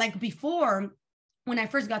 Like before, when I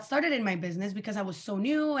first got started in my business, because I was so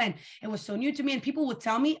new and it was so new to me, and people would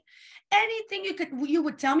tell me anything you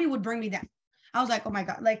would tell me would bring me down. I was like, oh my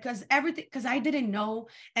God, like, because I didn't know,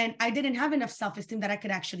 and I didn't have enough self-esteem that I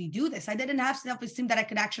could actually do this. I didn't have self-esteem that I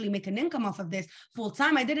could actually make an income off of this full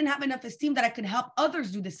time. I didn't have enough esteem that I could help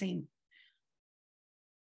others do the same.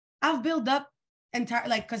 I've built up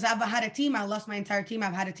because I've had a team, I lost my entire team.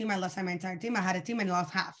 I've had a team, I lost my entire team. I had a team and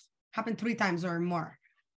lost half. Happened 3 times or more.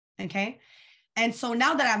 Okay. And so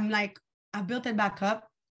now that I'm like, I've built it back up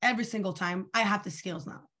every single time, I have the skills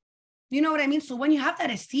now. You know what I mean? So when you have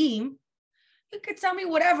that esteem, you could tell me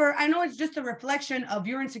whatever. I know it's just a reflection of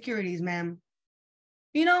your insecurities, ma'am.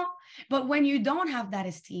 But when you don't have that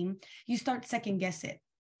esteem, you start second guess it.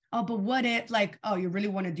 Oh, but what if, like, oh, you really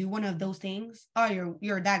want to do one of those things? Oh,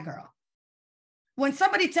 you're that girl. When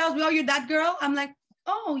somebody tells me, oh, you're that girl, I'm like,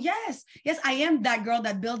 oh, yes, I am that girl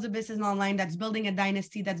that builds a business online, that's building a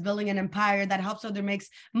dynasty, that's building an empire, that helps others, makes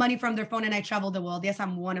money from their phone, and I travel the world. Yes,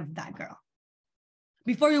 I'm one of that girl.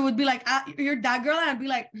 Before you would be like, you're that girl, and I'd be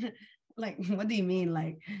like, what do you mean?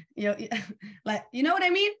 Like, like, you know what I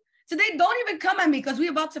mean? So they don't even come at me because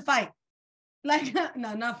we're about to fight. Like,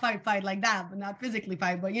 no, not fight like that, but not physically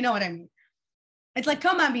fight, but you know what I mean? It's like,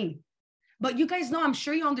 come at me. But you guys know, I'm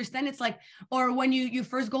sure you understand. It's like, or when you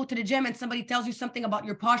first go to the gym and somebody tells you something about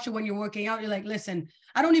your posture when you're working out, you're like, listen,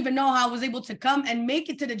 I don't even know how I was able to come and make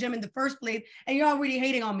it to the gym in the first place, and you're already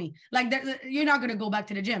hating on me. Like, you're not going to go back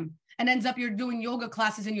to the gym, and ends up you're doing yoga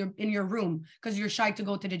classes in your room because you're shy to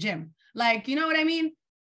go to the gym. Like, you know what I mean?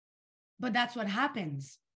 But that's what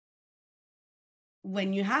happens.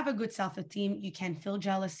 When you have a good self-esteem, you can feel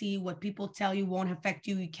jealousy. What people tell you won't affect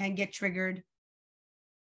you. You can't get triggered,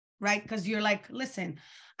 right? Because you're like, listen,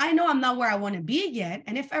 I know I'm not where I want to be yet.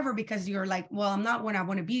 And if ever, because you're like, well, I'm not where I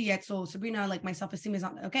want to be yet. So Sabrina, like, my self-esteem is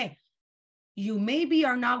not okay. You maybe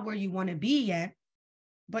are not where you want to be yet,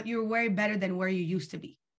 but you're way better than where you used to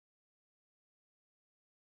be.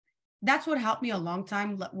 That's what helped me a long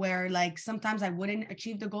time, where like sometimes I wouldn't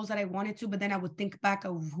achieve the goals that I wanted to, but then I would think back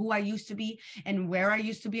of who I used to be and where I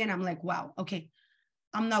used to be. And I'm like, wow, okay,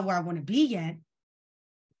 I'm not where I want to be yet,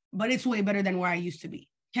 but it's way better than where I used to be.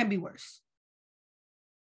 Can be worse.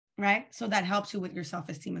 Right? So that helps you with your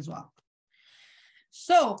self-esteem as well.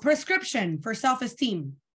 So prescription for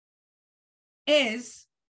self-esteem is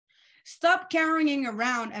stop carrying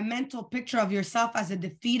around a mental picture of yourself as a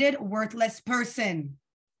defeated, worthless person.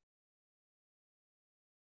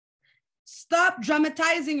 Stop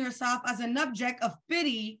dramatizing yourself as an object of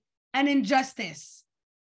pity and injustice.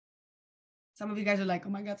 Some of you guys are like, oh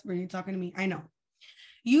my God, Sabrina, you're talking to me. I know.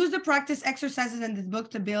 Use the practice exercises in this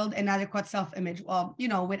book to build an adequate self-image. Well, you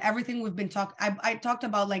know, with everything we've been I talked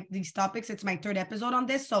about like these topics. It's my 3rd episode on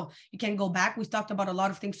this, so you can go back. We talked about a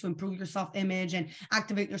lot of things to improve your self-image and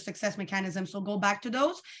activate your success mechanism. So go back to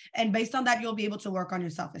those, and based on that, you'll be able to work on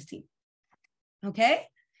your self-esteem. Okay.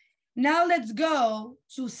 Now let's go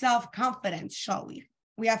to self-confidence, shall we?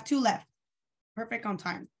 We have 2 left. Perfect on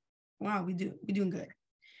time. Wow, we're doing good.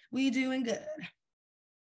 We're doing good.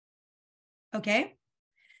 Okay.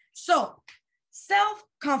 So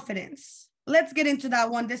self-confidence, let's get into that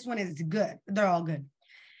one. This one is good. They're all good.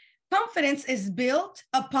 Confidence is built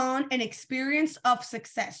upon an experience of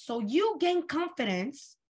success. So you gain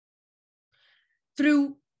confidence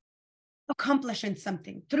through accomplishing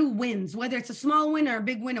something, through wins, whether it's a small win or a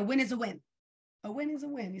big win. A win is a win. A win is a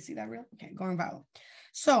win. You see that real? Okay, going viral.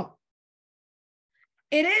 So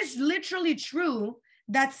it is literally true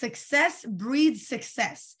that success breeds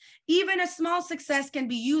success. Even a small success can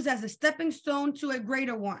be used as a stepping stone to a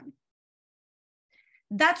greater one.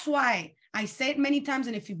 That's why I say it many times.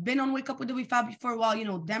 And if you've been on Wake Up with Louie Fabi for a while, you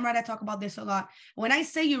know, damn right, I talk about this a lot. When I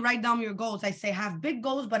say you write down your goals, I say have big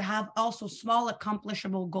goals, but have also small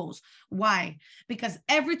accomplishable goals. Why? Because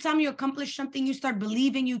every time you accomplish something, you start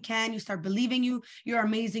believing you can, you start believing you're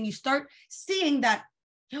amazing. You start seeing that,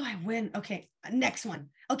 yo, I win. Okay, next one.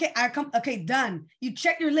 Okay, okay, done. You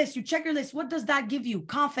check your list. What does that give you?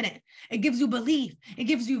 Confident. It gives you belief. It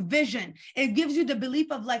gives you vision. It gives you the belief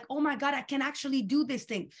of like, oh my God, I can actually do this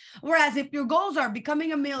thing. Whereas if your goals are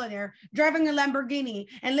becoming a millionaire, driving a Lamborghini,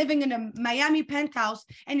 and living in a Miami penthouse,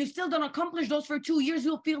 and you still don't accomplish those for 2 years,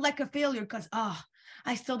 you'll feel like a failure because,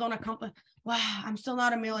 I still don't accomplish. Wow, I'm still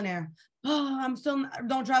not a millionaire. Oh, I'm still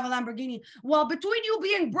don't drive a Lamborghini. Well, between you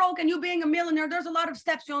being broke and you being a millionaire, there's a lot of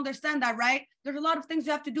steps. You understand that, right? There's a lot of things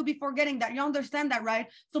you have to do before getting that. You understand that, right?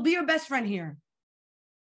 So be your best friend here.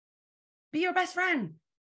 Be your best friend.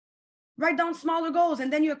 Write down smaller goals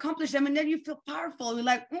and then you accomplish them and then you feel powerful. You're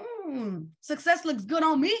like, success looks good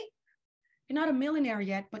on me. You're not a millionaire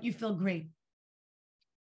yet, but you feel great.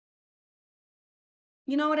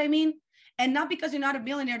 You know what I mean? And not because you're not a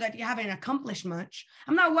millionaire that you haven't accomplished much.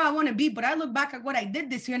 I'm not where I want to be, but I look back at what I did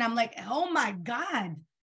this year and I'm like, oh my God.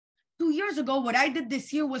 2 years ago, what I did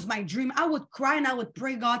this year was my dream. I would cry and I would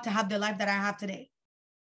pray God to have the life that I have today.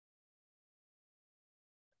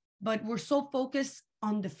 But we're so focused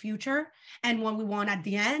on the future and what we want at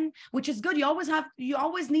the end, which is good. You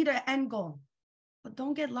always need an end goal, but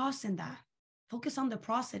don't get lost in that. Focus on the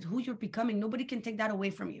process, who you're becoming. Nobody can take that away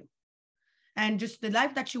from you. And just the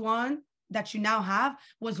life that you want, that you now have,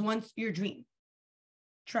 was once your dream.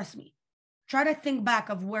 Trust me. Try to think back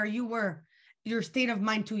of where you were, your state of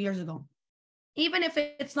mind 2 years ago. Even if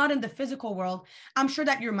it's not in the physical world, I'm sure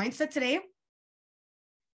that your mindset today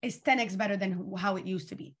is 10x better than how it used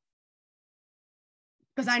to be.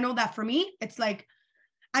 Because I know that for me, it's like,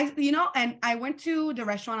 and I went to the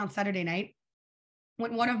restaurant on Saturday night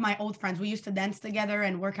with one of my old friends. We used to dance together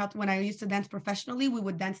and work out. When I used to dance professionally, we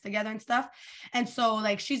would dance together and stuff. And so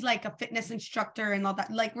like, she's like a fitness instructor and all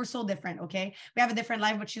that. Like, we're so different. Okay. We have a different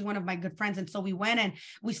life, but she's one of my good friends. And so we went and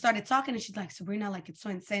we started talking and she's like, Sabrina, like, it's so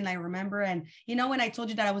insane. I remember. And you know, when I told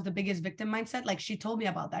you that I was the biggest victim mindset, like she told me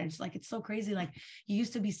about that. It's like, it's so crazy. Like you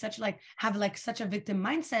used to be have such a victim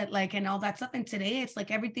mindset, like, and all that stuff. And today it's like,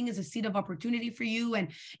 everything is a seed of opportunity for you. And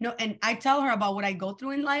and I tell her about what I go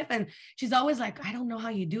through in life. And she's always like, I don't know how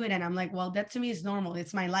you do it. And I'm like, well, that to me is normal.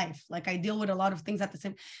 It's my life. Like I deal with a lot of things at the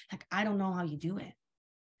same, like, I don't know how you do it.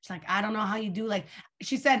 She's like, I don't know how you do. Like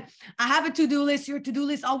she said, I have a to-do list. Your to-do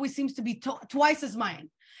list always seems to be twice as mine.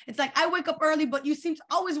 It's like, I wake up early, but you seem to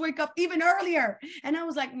always wake up even earlier. And I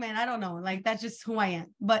was like, man, I don't know. Like, that's just who I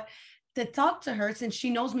am. But to talk to her, since she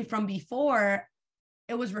knows me from before,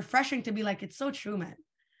 it was refreshing to be like, it's so true, man.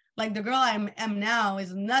 Like the girl I am now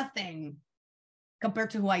is nothing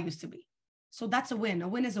compared to who I used to be. So that's a win. A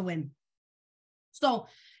win is a win. So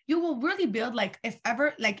you will really build, like, if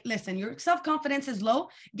ever, like, listen, your self-confidence is low.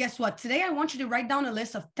 Guess what? Today, I want you to write down a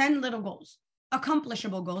list of 10 little goals,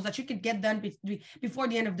 accomplishable goals that you could get done before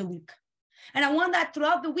the end of the week. And I want that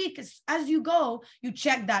throughout the week, as you go, you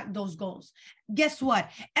check those goals. Guess what?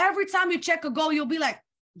 Every time you check a goal, you'll be like,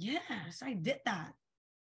 yes, I did that.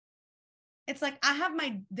 It's like, I have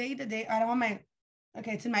my day-to-day, I don't want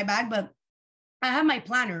okay, it's in my bag, but I have my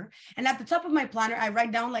planner, and at the top of my planner, I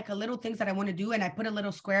write down like a little things that I want to do. And I put a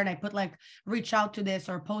little square and I put like, reach out to this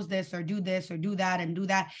or post this or do this or do that and do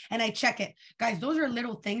that. And I check it. Guys, those are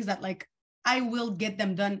little things that like, I will get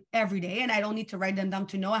them done every day. And I don't need to write them down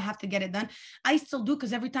to know I have to get it done. I still do,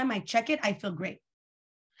 because every time I check it, I feel great.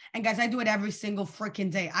 And guys, I do it every single freaking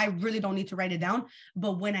day. I really don't need to write it down.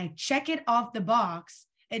 But when I check it off the box,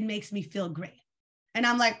 it makes me feel great. And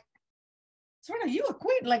I'm like, Serena, you a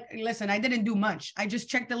queen. Like, listen, I didn't do much. I just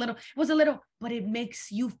checked a little. It was a little, but it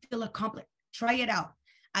makes you feel accomplished. Try it out.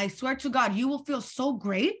 I swear to God, you will feel so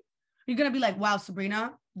great. You're going to be like, wow,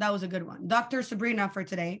 Sabrina, that was a good one. Dr. Sabrina for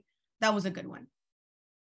today, that was a good one.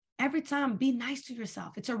 Every time, be nice to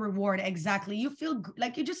yourself. It's a reward. Exactly. You feel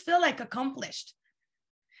like, you just feel like accomplished.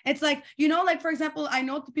 It's like, you know, like, for example, I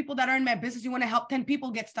know the people that are in my business, you want to help 10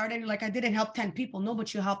 people get started. You're like, I didn't help 10 people. No,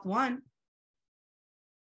 but you helped one.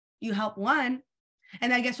 You help one.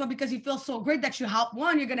 And then guess what? Because you feel so great that you help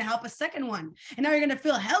one, you're going to help a second one. And now you're going to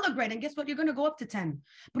feel hella great. And guess what? You're going to go up to 10.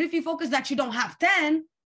 But if you focus that you don't have 10,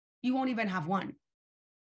 you won't even have one.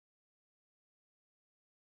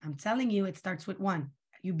 I'm telling you, it starts with one.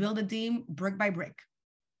 You build a team brick by brick.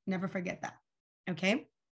 Never forget that. Okay.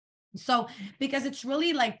 So, because it's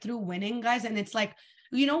really like through winning, guys. And it's like,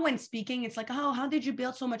 you know, when speaking, it's like, oh, how did you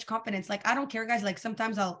build so much confidence? Like, I don't care, guys. Like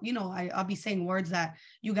sometimes I'll be saying words that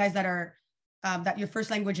you guys that are, that your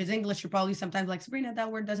first language is English, you're probably sometimes like, Sabrina,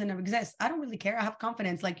 that word doesn't exist. I don't really care. I have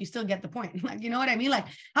confidence. Like, you still get the point. Like, you know what I mean? Like,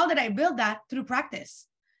 how did I build that? Through practice.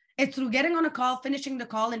 It's through getting on a call, finishing the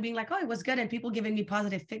call and being like, oh, it was good. And people giving me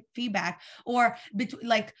positive feedback. Or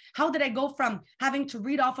like, how did I go from having to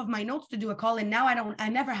read off of my notes to do a call? And now I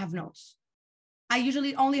never have notes. I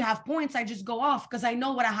usually only have points. I just go off because I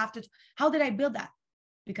know what I have to. How did I build that?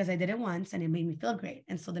 Because I did it once and it made me feel great.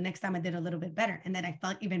 And so the next time I did a little bit better, and then I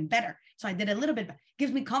felt even better. So I did a little bit better.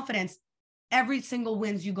 Gives me confidence. Every single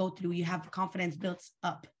wins you go through, you have confidence built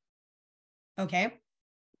up. Okay.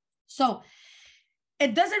 So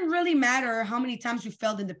it doesn't really matter how many times you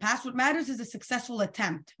failed in the past. What matters is a successful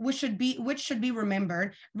attempt, which should be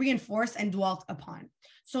remembered, reinforced, and dwelt upon.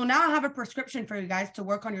 So now I have a prescription for you guys to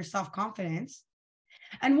work on your self-confidence.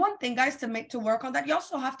 And one thing, guys, to work on that, you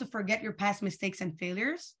also have to forget your past mistakes and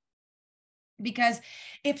failures. Because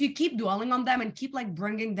if you keep dwelling on them and keep like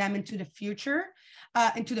bringing them into the future,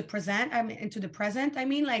 into the present,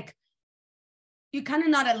 like you're kind of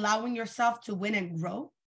not allowing yourself to win and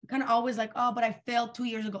grow. You're kind of always like, oh, but I failed 2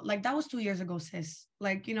 years ago. Like that was 2 years ago, sis.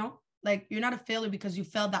 Like, you know, like you're not a failure because you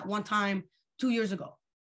failed that one time 2 years ago.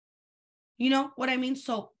 You know what I mean?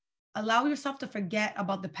 So allow yourself to forget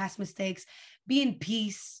about the past mistakes, be in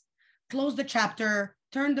peace, close the chapter,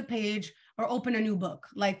 turn the page, or open a new book,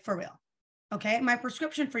 like for real. Okay. My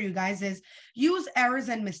prescription for you guys is use errors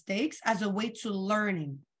and mistakes as a way to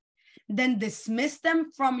learning, then dismiss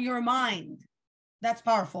them from your mind. That's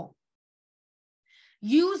powerful.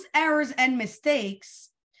 Use errors and mistakes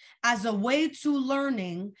as a way to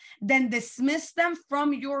learning, then dismiss them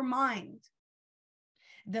from your mind.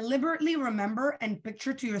 Deliberately remember and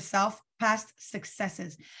picture to yourself past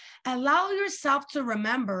successes. Allow yourself to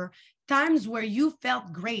remember times where you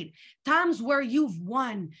felt great, times where you've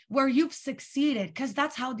won, where you've succeeded, because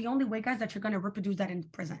that's how the only way, guys, that you're going to reproduce that in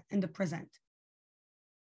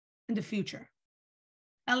the future.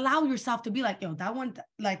 Allow yourself to be like, yo, that one,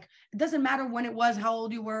 like, it doesn't matter when it was, how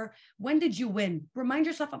old you were, when did you win? Remind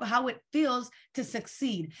yourself of how it feels to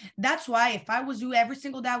succeed. That's why if I was you, every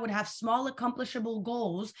single day I would have small accomplishable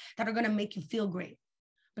goals that are going to make you feel great,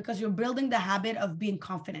 because you're building the habit of being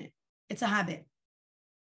confident. It's a habit.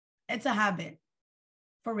 It's a habit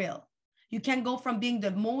for real. You can't go from being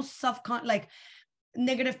the most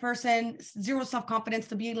negative person, zero self-confidence,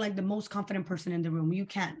 to being like the most confident person in the room. You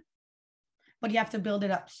can't. But you have to build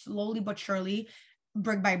it up slowly but surely,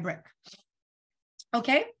 brick by brick.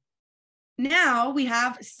 Okay. Now we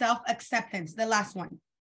have self-acceptance, the last one.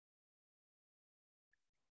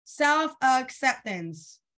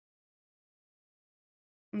 Self-acceptance.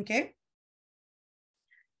 Okay.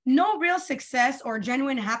 No real success or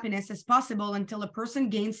genuine happiness is possible until a person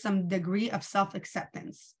gains some degree of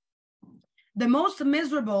self-acceptance. The most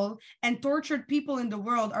miserable and tortured people in the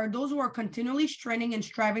world are those who are continually straining and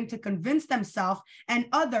striving to convince themselves and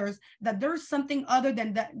others that there's something other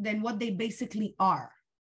than what they basically are.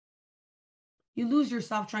 You lose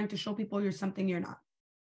yourself trying to show people you're something you're not.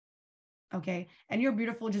 Okay. And you're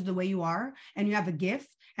beautiful just the way you are, and you have a gift,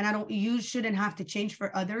 and you shouldn't have to change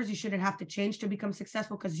for others. You shouldn't have to change to become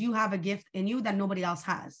successful, because you have a gift in you that nobody else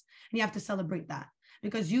has. And you have to celebrate that.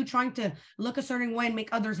 Because you trying to look a certain way and make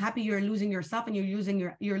others happy, you're losing yourself, and you're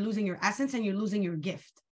losing your essence, and you're losing your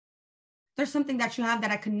gift. There's something that you have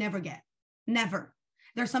that I could never get. Never.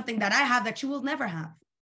 There's something that I have that you will never have,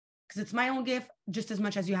 because it's my own gift just as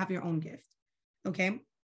much as you have your own gift. Okay.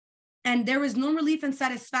 And there is no relief and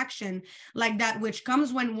satisfaction like that which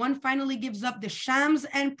comes when one finally gives up the shams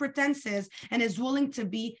and pretenses and is willing to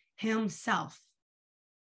be himself.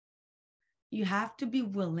 You have to be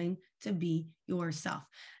willing to be yourself.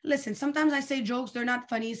 Listen, sometimes I say jokes, they're not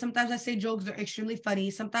funny. Sometimes I say jokes, they're extremely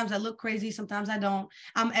funny. Sometimes I look crazy, sometimes I don't.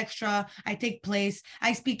 I'm extra, I take place,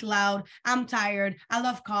 I speak loud, I'm tired, I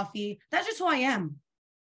love coffee. That's just who I am.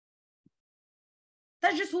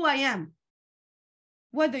 That's just who I am.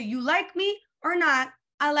 Whether you like me or not,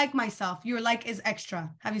 I like myself. Your like is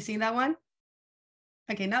extra. Have you seen that one?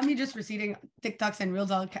 Okay, not me just receiving TikToks and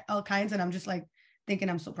reels, all kinds, and I'm just like thinking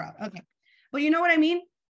I'm so proud. Okay. But you know what I mean?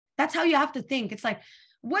 That's how you have to think. It's like,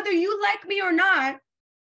 whether you like me or not,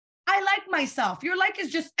 I like myself. Your like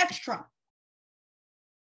is just extra.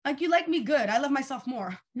 Like, you like me good. I love myself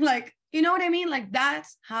more. Like, you know what I mean? Like,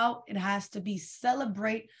 that's how it has to be.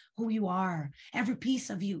 Celebrate who you are, every piece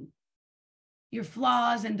of you, your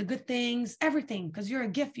flaws and the good things, everything, because you're a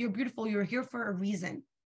gift. You're beautiful. You're here for a reason.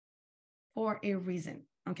 For a reason.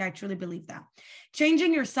 Okay, I truly believe that.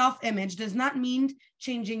 Changing your self-image does not mean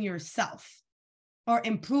changing yourself or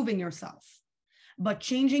improving yourself, but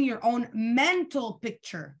changing your own mental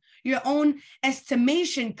picture, your own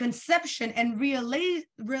estimation, conception, and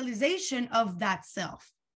realization of that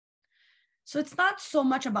self. So it's not so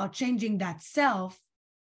much about changing that self,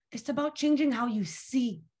 it's about changing how you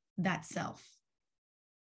see that self.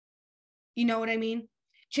 You know what I mean?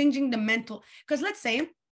 Changing the mental, because let's say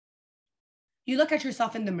you look at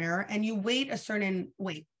yourself in the mirror and you weight a certain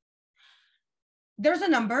weight. There's a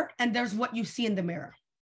number and there's what you see in the mirror.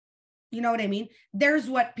 You know what I mean? There's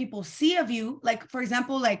what people see of you. Like, for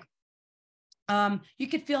example, like, you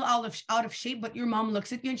could feel out of shape, but your mom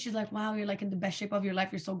looks at you and she's like, wow, you're like in the best shape of your life.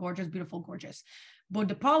 You're so gorgeous, beautiful, gorgeous. But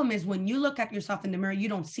the problem is when you look at yourself in the mirror, you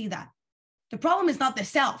don't see that. The problem is not the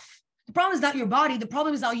self. The problem is not your body. The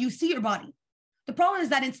problem is how you see your body. The problem is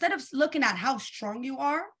that instead of looking at how strong you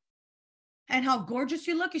are and how gorgeous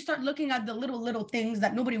you look, you start looking at the little things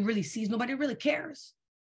that nobody really sees. Nobody really cares.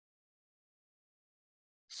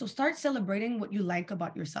 So start celebrating what you like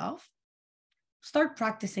about yourself. Start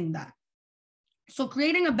practicing that. So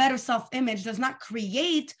creating a better self-image does not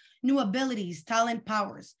create new abilities, talent,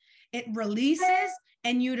 powers. It releases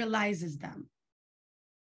and utilizes them.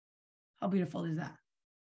 How beautiful is that?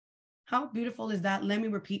 How beautiful is that? Let me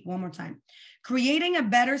repeat one more time. Creating a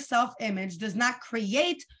better self-image does not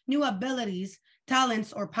create new abilities,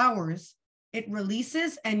 talents, or powers. It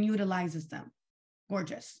releases and utilizes them.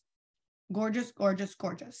 Gorgeous. Gorgeous, gorgeous,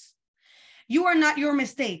 gorgeous. You are not your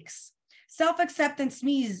mistakes. Self-acceptance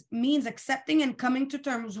means accepting and coming to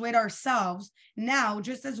terms with ourselves now,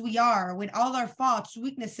 just as we are, with all our faults,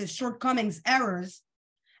 weaknesses, shortcomings, errors,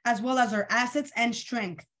 as well as our assets and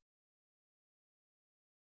strength.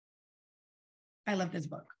 I love this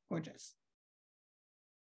book. Gorgeous.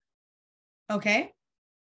 Okay?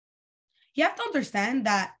 You have to understand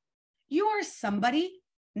that you are somebody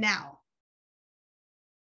now.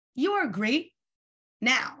 You are great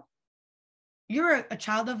now. You're a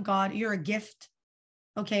child of God. You're a gift,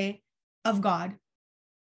 okay, of God,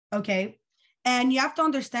 okay? And you have to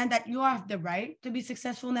understand that you have the right to be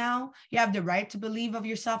successful now. You have the right to believe of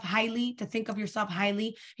yourself highly, to think of yourself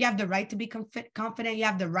highly. You have the right to be confident. You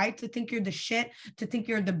have the right to think you're the shit, to think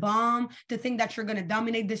you're the bomb, to think that you're going to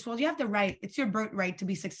dominate this world. You have the right. It's your birthright to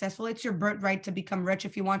be successful. It's your birthright to become rich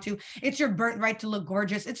if you want to. It's your birthright to look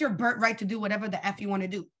gorgeous. It's your birthright to do whatever the F you want to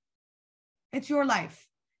do. It's your life.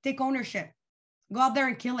 Take ownership. Go out there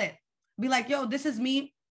and kill it. Be like, yo, this is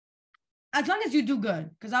me. As long as you do good,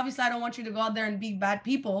 because obviously I don't want you to go out there and be bad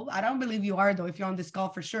people. I don't believe you are, though, if you're on this call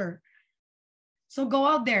for sure. So go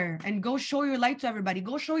out there and go show your light to everybody.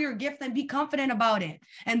 Go show your gift and be confident about it.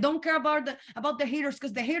 And don't care about the haters,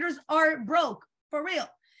 because the haters are broke, for real.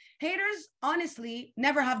 Haters, honestly,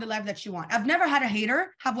 never have the life that you want. I've never had a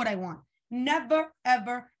hater have what I want. Never,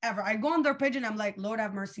 ever, ever. I go on their page and I'm like, Lord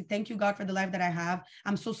have mercy. Thank you, God, for the life that I have.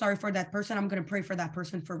 I'm so sorry for that person. I'm going to pray for that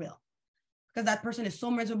person for real. Because that person is so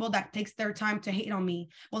miserable that takes their time to hate on me.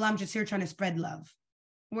 Well, I'm just here trying to spread love.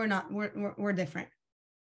 We're not, we're different.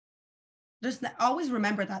 Just always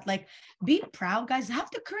remember that. Like, be proud, guys. Have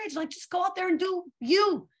the courage. Like, just go out there and do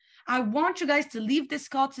you. I want you guys to leave this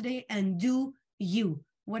call today and do you,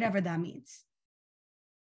 whatever that means.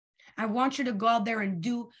 I want you to go out there and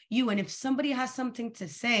do you. And if somebody has something to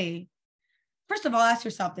say, first of all, ask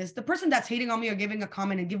yourself this. The person that's hating on me or giving a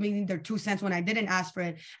comment and giving me their 2 cents when I didn't ask for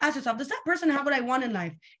it, ask yourself, does that person have what I want in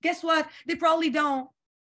life? Guess what? They probably don't.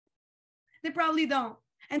 They probably don't.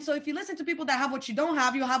 And so if you listen to people that have what you don't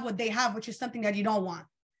have, you'll have what they have, which is something that you don't want.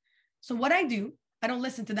 So what I do, I don't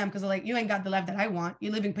listen to them because they're like, you ain't got the life that I want.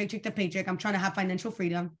 You're living paycheck to paycheck. I'm trying to have financial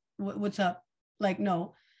freedom. What's up? Like,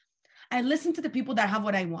 no. I listen to the people that have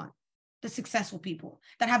what I want. the successful people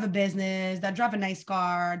that have a business, that drive a nice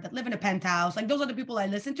car, that live in a penthouse. Like those are the people I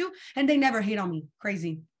listen to, and they never hate on me.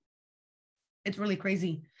 Crazy. It's really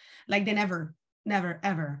crazy. Like they never,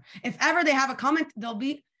 ever. If ever they have a comment, they'll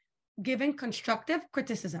be giving constructive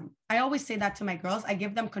criticism. I always say that to my girls. I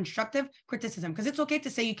give them constructive criticism because it's okay to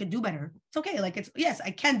say you could do better. It's okay. Like yes,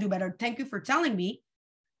 I can do better. Thank you for telling me.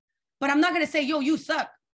 But I'm not going to say, yo, you suck.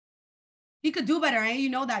 You could do better. And you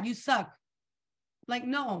know that you suck. Like,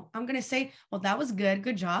 no, I'm going to say, well, that was good.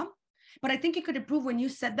 Good job. But I think you could improve when you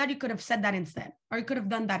said that. You could have said that instead, or you could have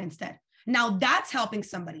done that instead. Now that's helping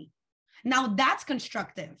somebody. Now that's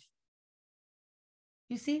constructive.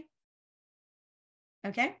 You see?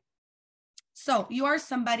 Okay. So you are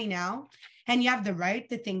somebody now, and you have the right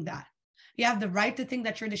to think that. You have the right to think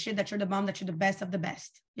that you're the shit, that you're the bomb, that you're the best of the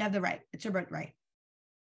best. You have the right. It's your birthright.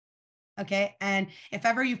 Okay. And if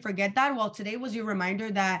ever you forget that, well, today was your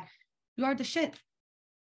reminder that you are the shit.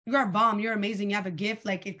 You are a bomb. You're amazing. You have a gift.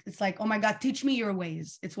 Like it's like, oh my God, teach me your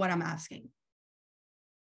ways. It's what I'm asking.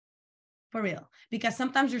 For real. Because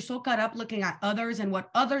sometimes you're so caught up looking at others and what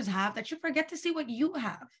others have that you forget to see what you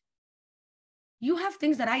have. You have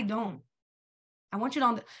things that I don't. I want you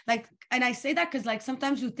to like, and I say that because like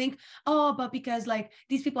sometimes you think, oh, but because like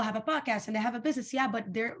these people have a podcast and they have a business. Yeah, but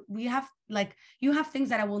we have like, you have things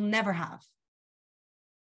that I will never have.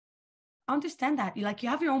 I understand that. You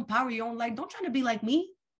have your own power, your own light. Don't try to be like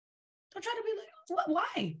me. Don't try to be like,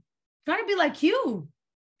 why? Try to be like you.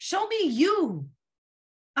 Show me you.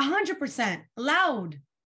 100% loud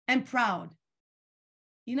and proud.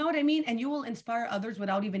 You know what I mean? And you will inspire others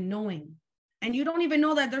without even knowing. And you don't even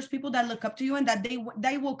know that there's people that look up to you and that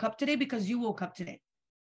they woke up today because you woke up today.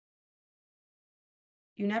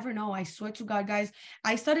 You never know. I swear to God, guys,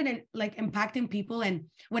 I started impacting people and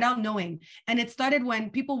without knowing. And it started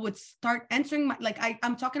when people would start answering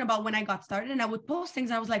I'm talking about when I got started, and I would post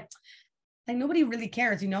things. I was like nobody really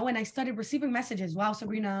cares, And I started receiving messages. Wow,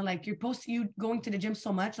 Sabrina, like you going to the gym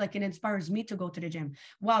so much, like it inspires me to go to the gym.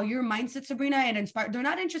 Wow, your mindset, Sabrina, it inspired. They're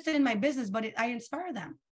not interested in my business, but I inspire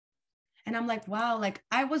them. And I'm like, wow, like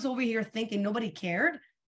I was over here thinking nobody cared,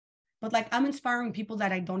 but like I'm inspiring people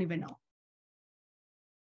that I don't even know.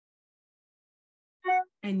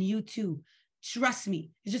 And you too. Trust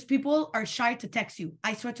me. It's just people are shy to text you.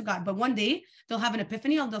 I swear to God. But one day they'll have an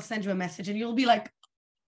epiphany and they'll send you a message and you'll be like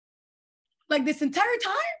this entire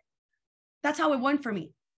time. That's how it went for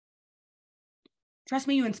me. Trust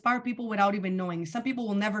me, you inspire people without even knowing. Some people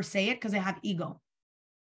will never say it because they have ego.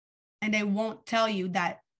 And they won't tell you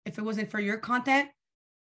that if it wasn't for your content,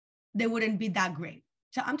 they wouldn't be that great.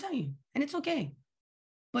 So I'm telling you, and it's okay.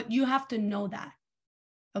 But you have to know that.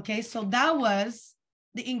 Okay, so that was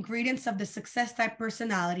the ingredients of the success type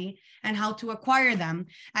personality and how to acquire them.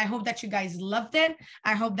 I hope that you guys loved it.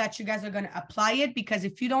 I hope that you guys are going to apply it, because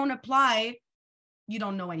if you don't apply, you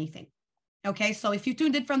don't know anything. Okay, so if you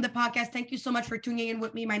tuned in from the podcast, thank you so much for tuning in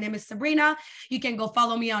with me. My name is Sabrina. You can go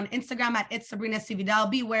follow me on Instagram at It's Sabrina C. Vidal.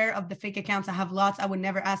 Beware of the fake accounts. I have lots. I would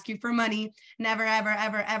never ask you for money. Never, ever,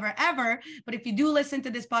 ever, ever, ever. But if you do listen to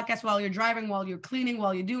this podcast while you're driving, while you're cleaning,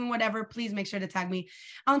 while you're doing whatever, please make sure to tag me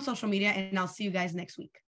on social media, and I'll see you guys next week.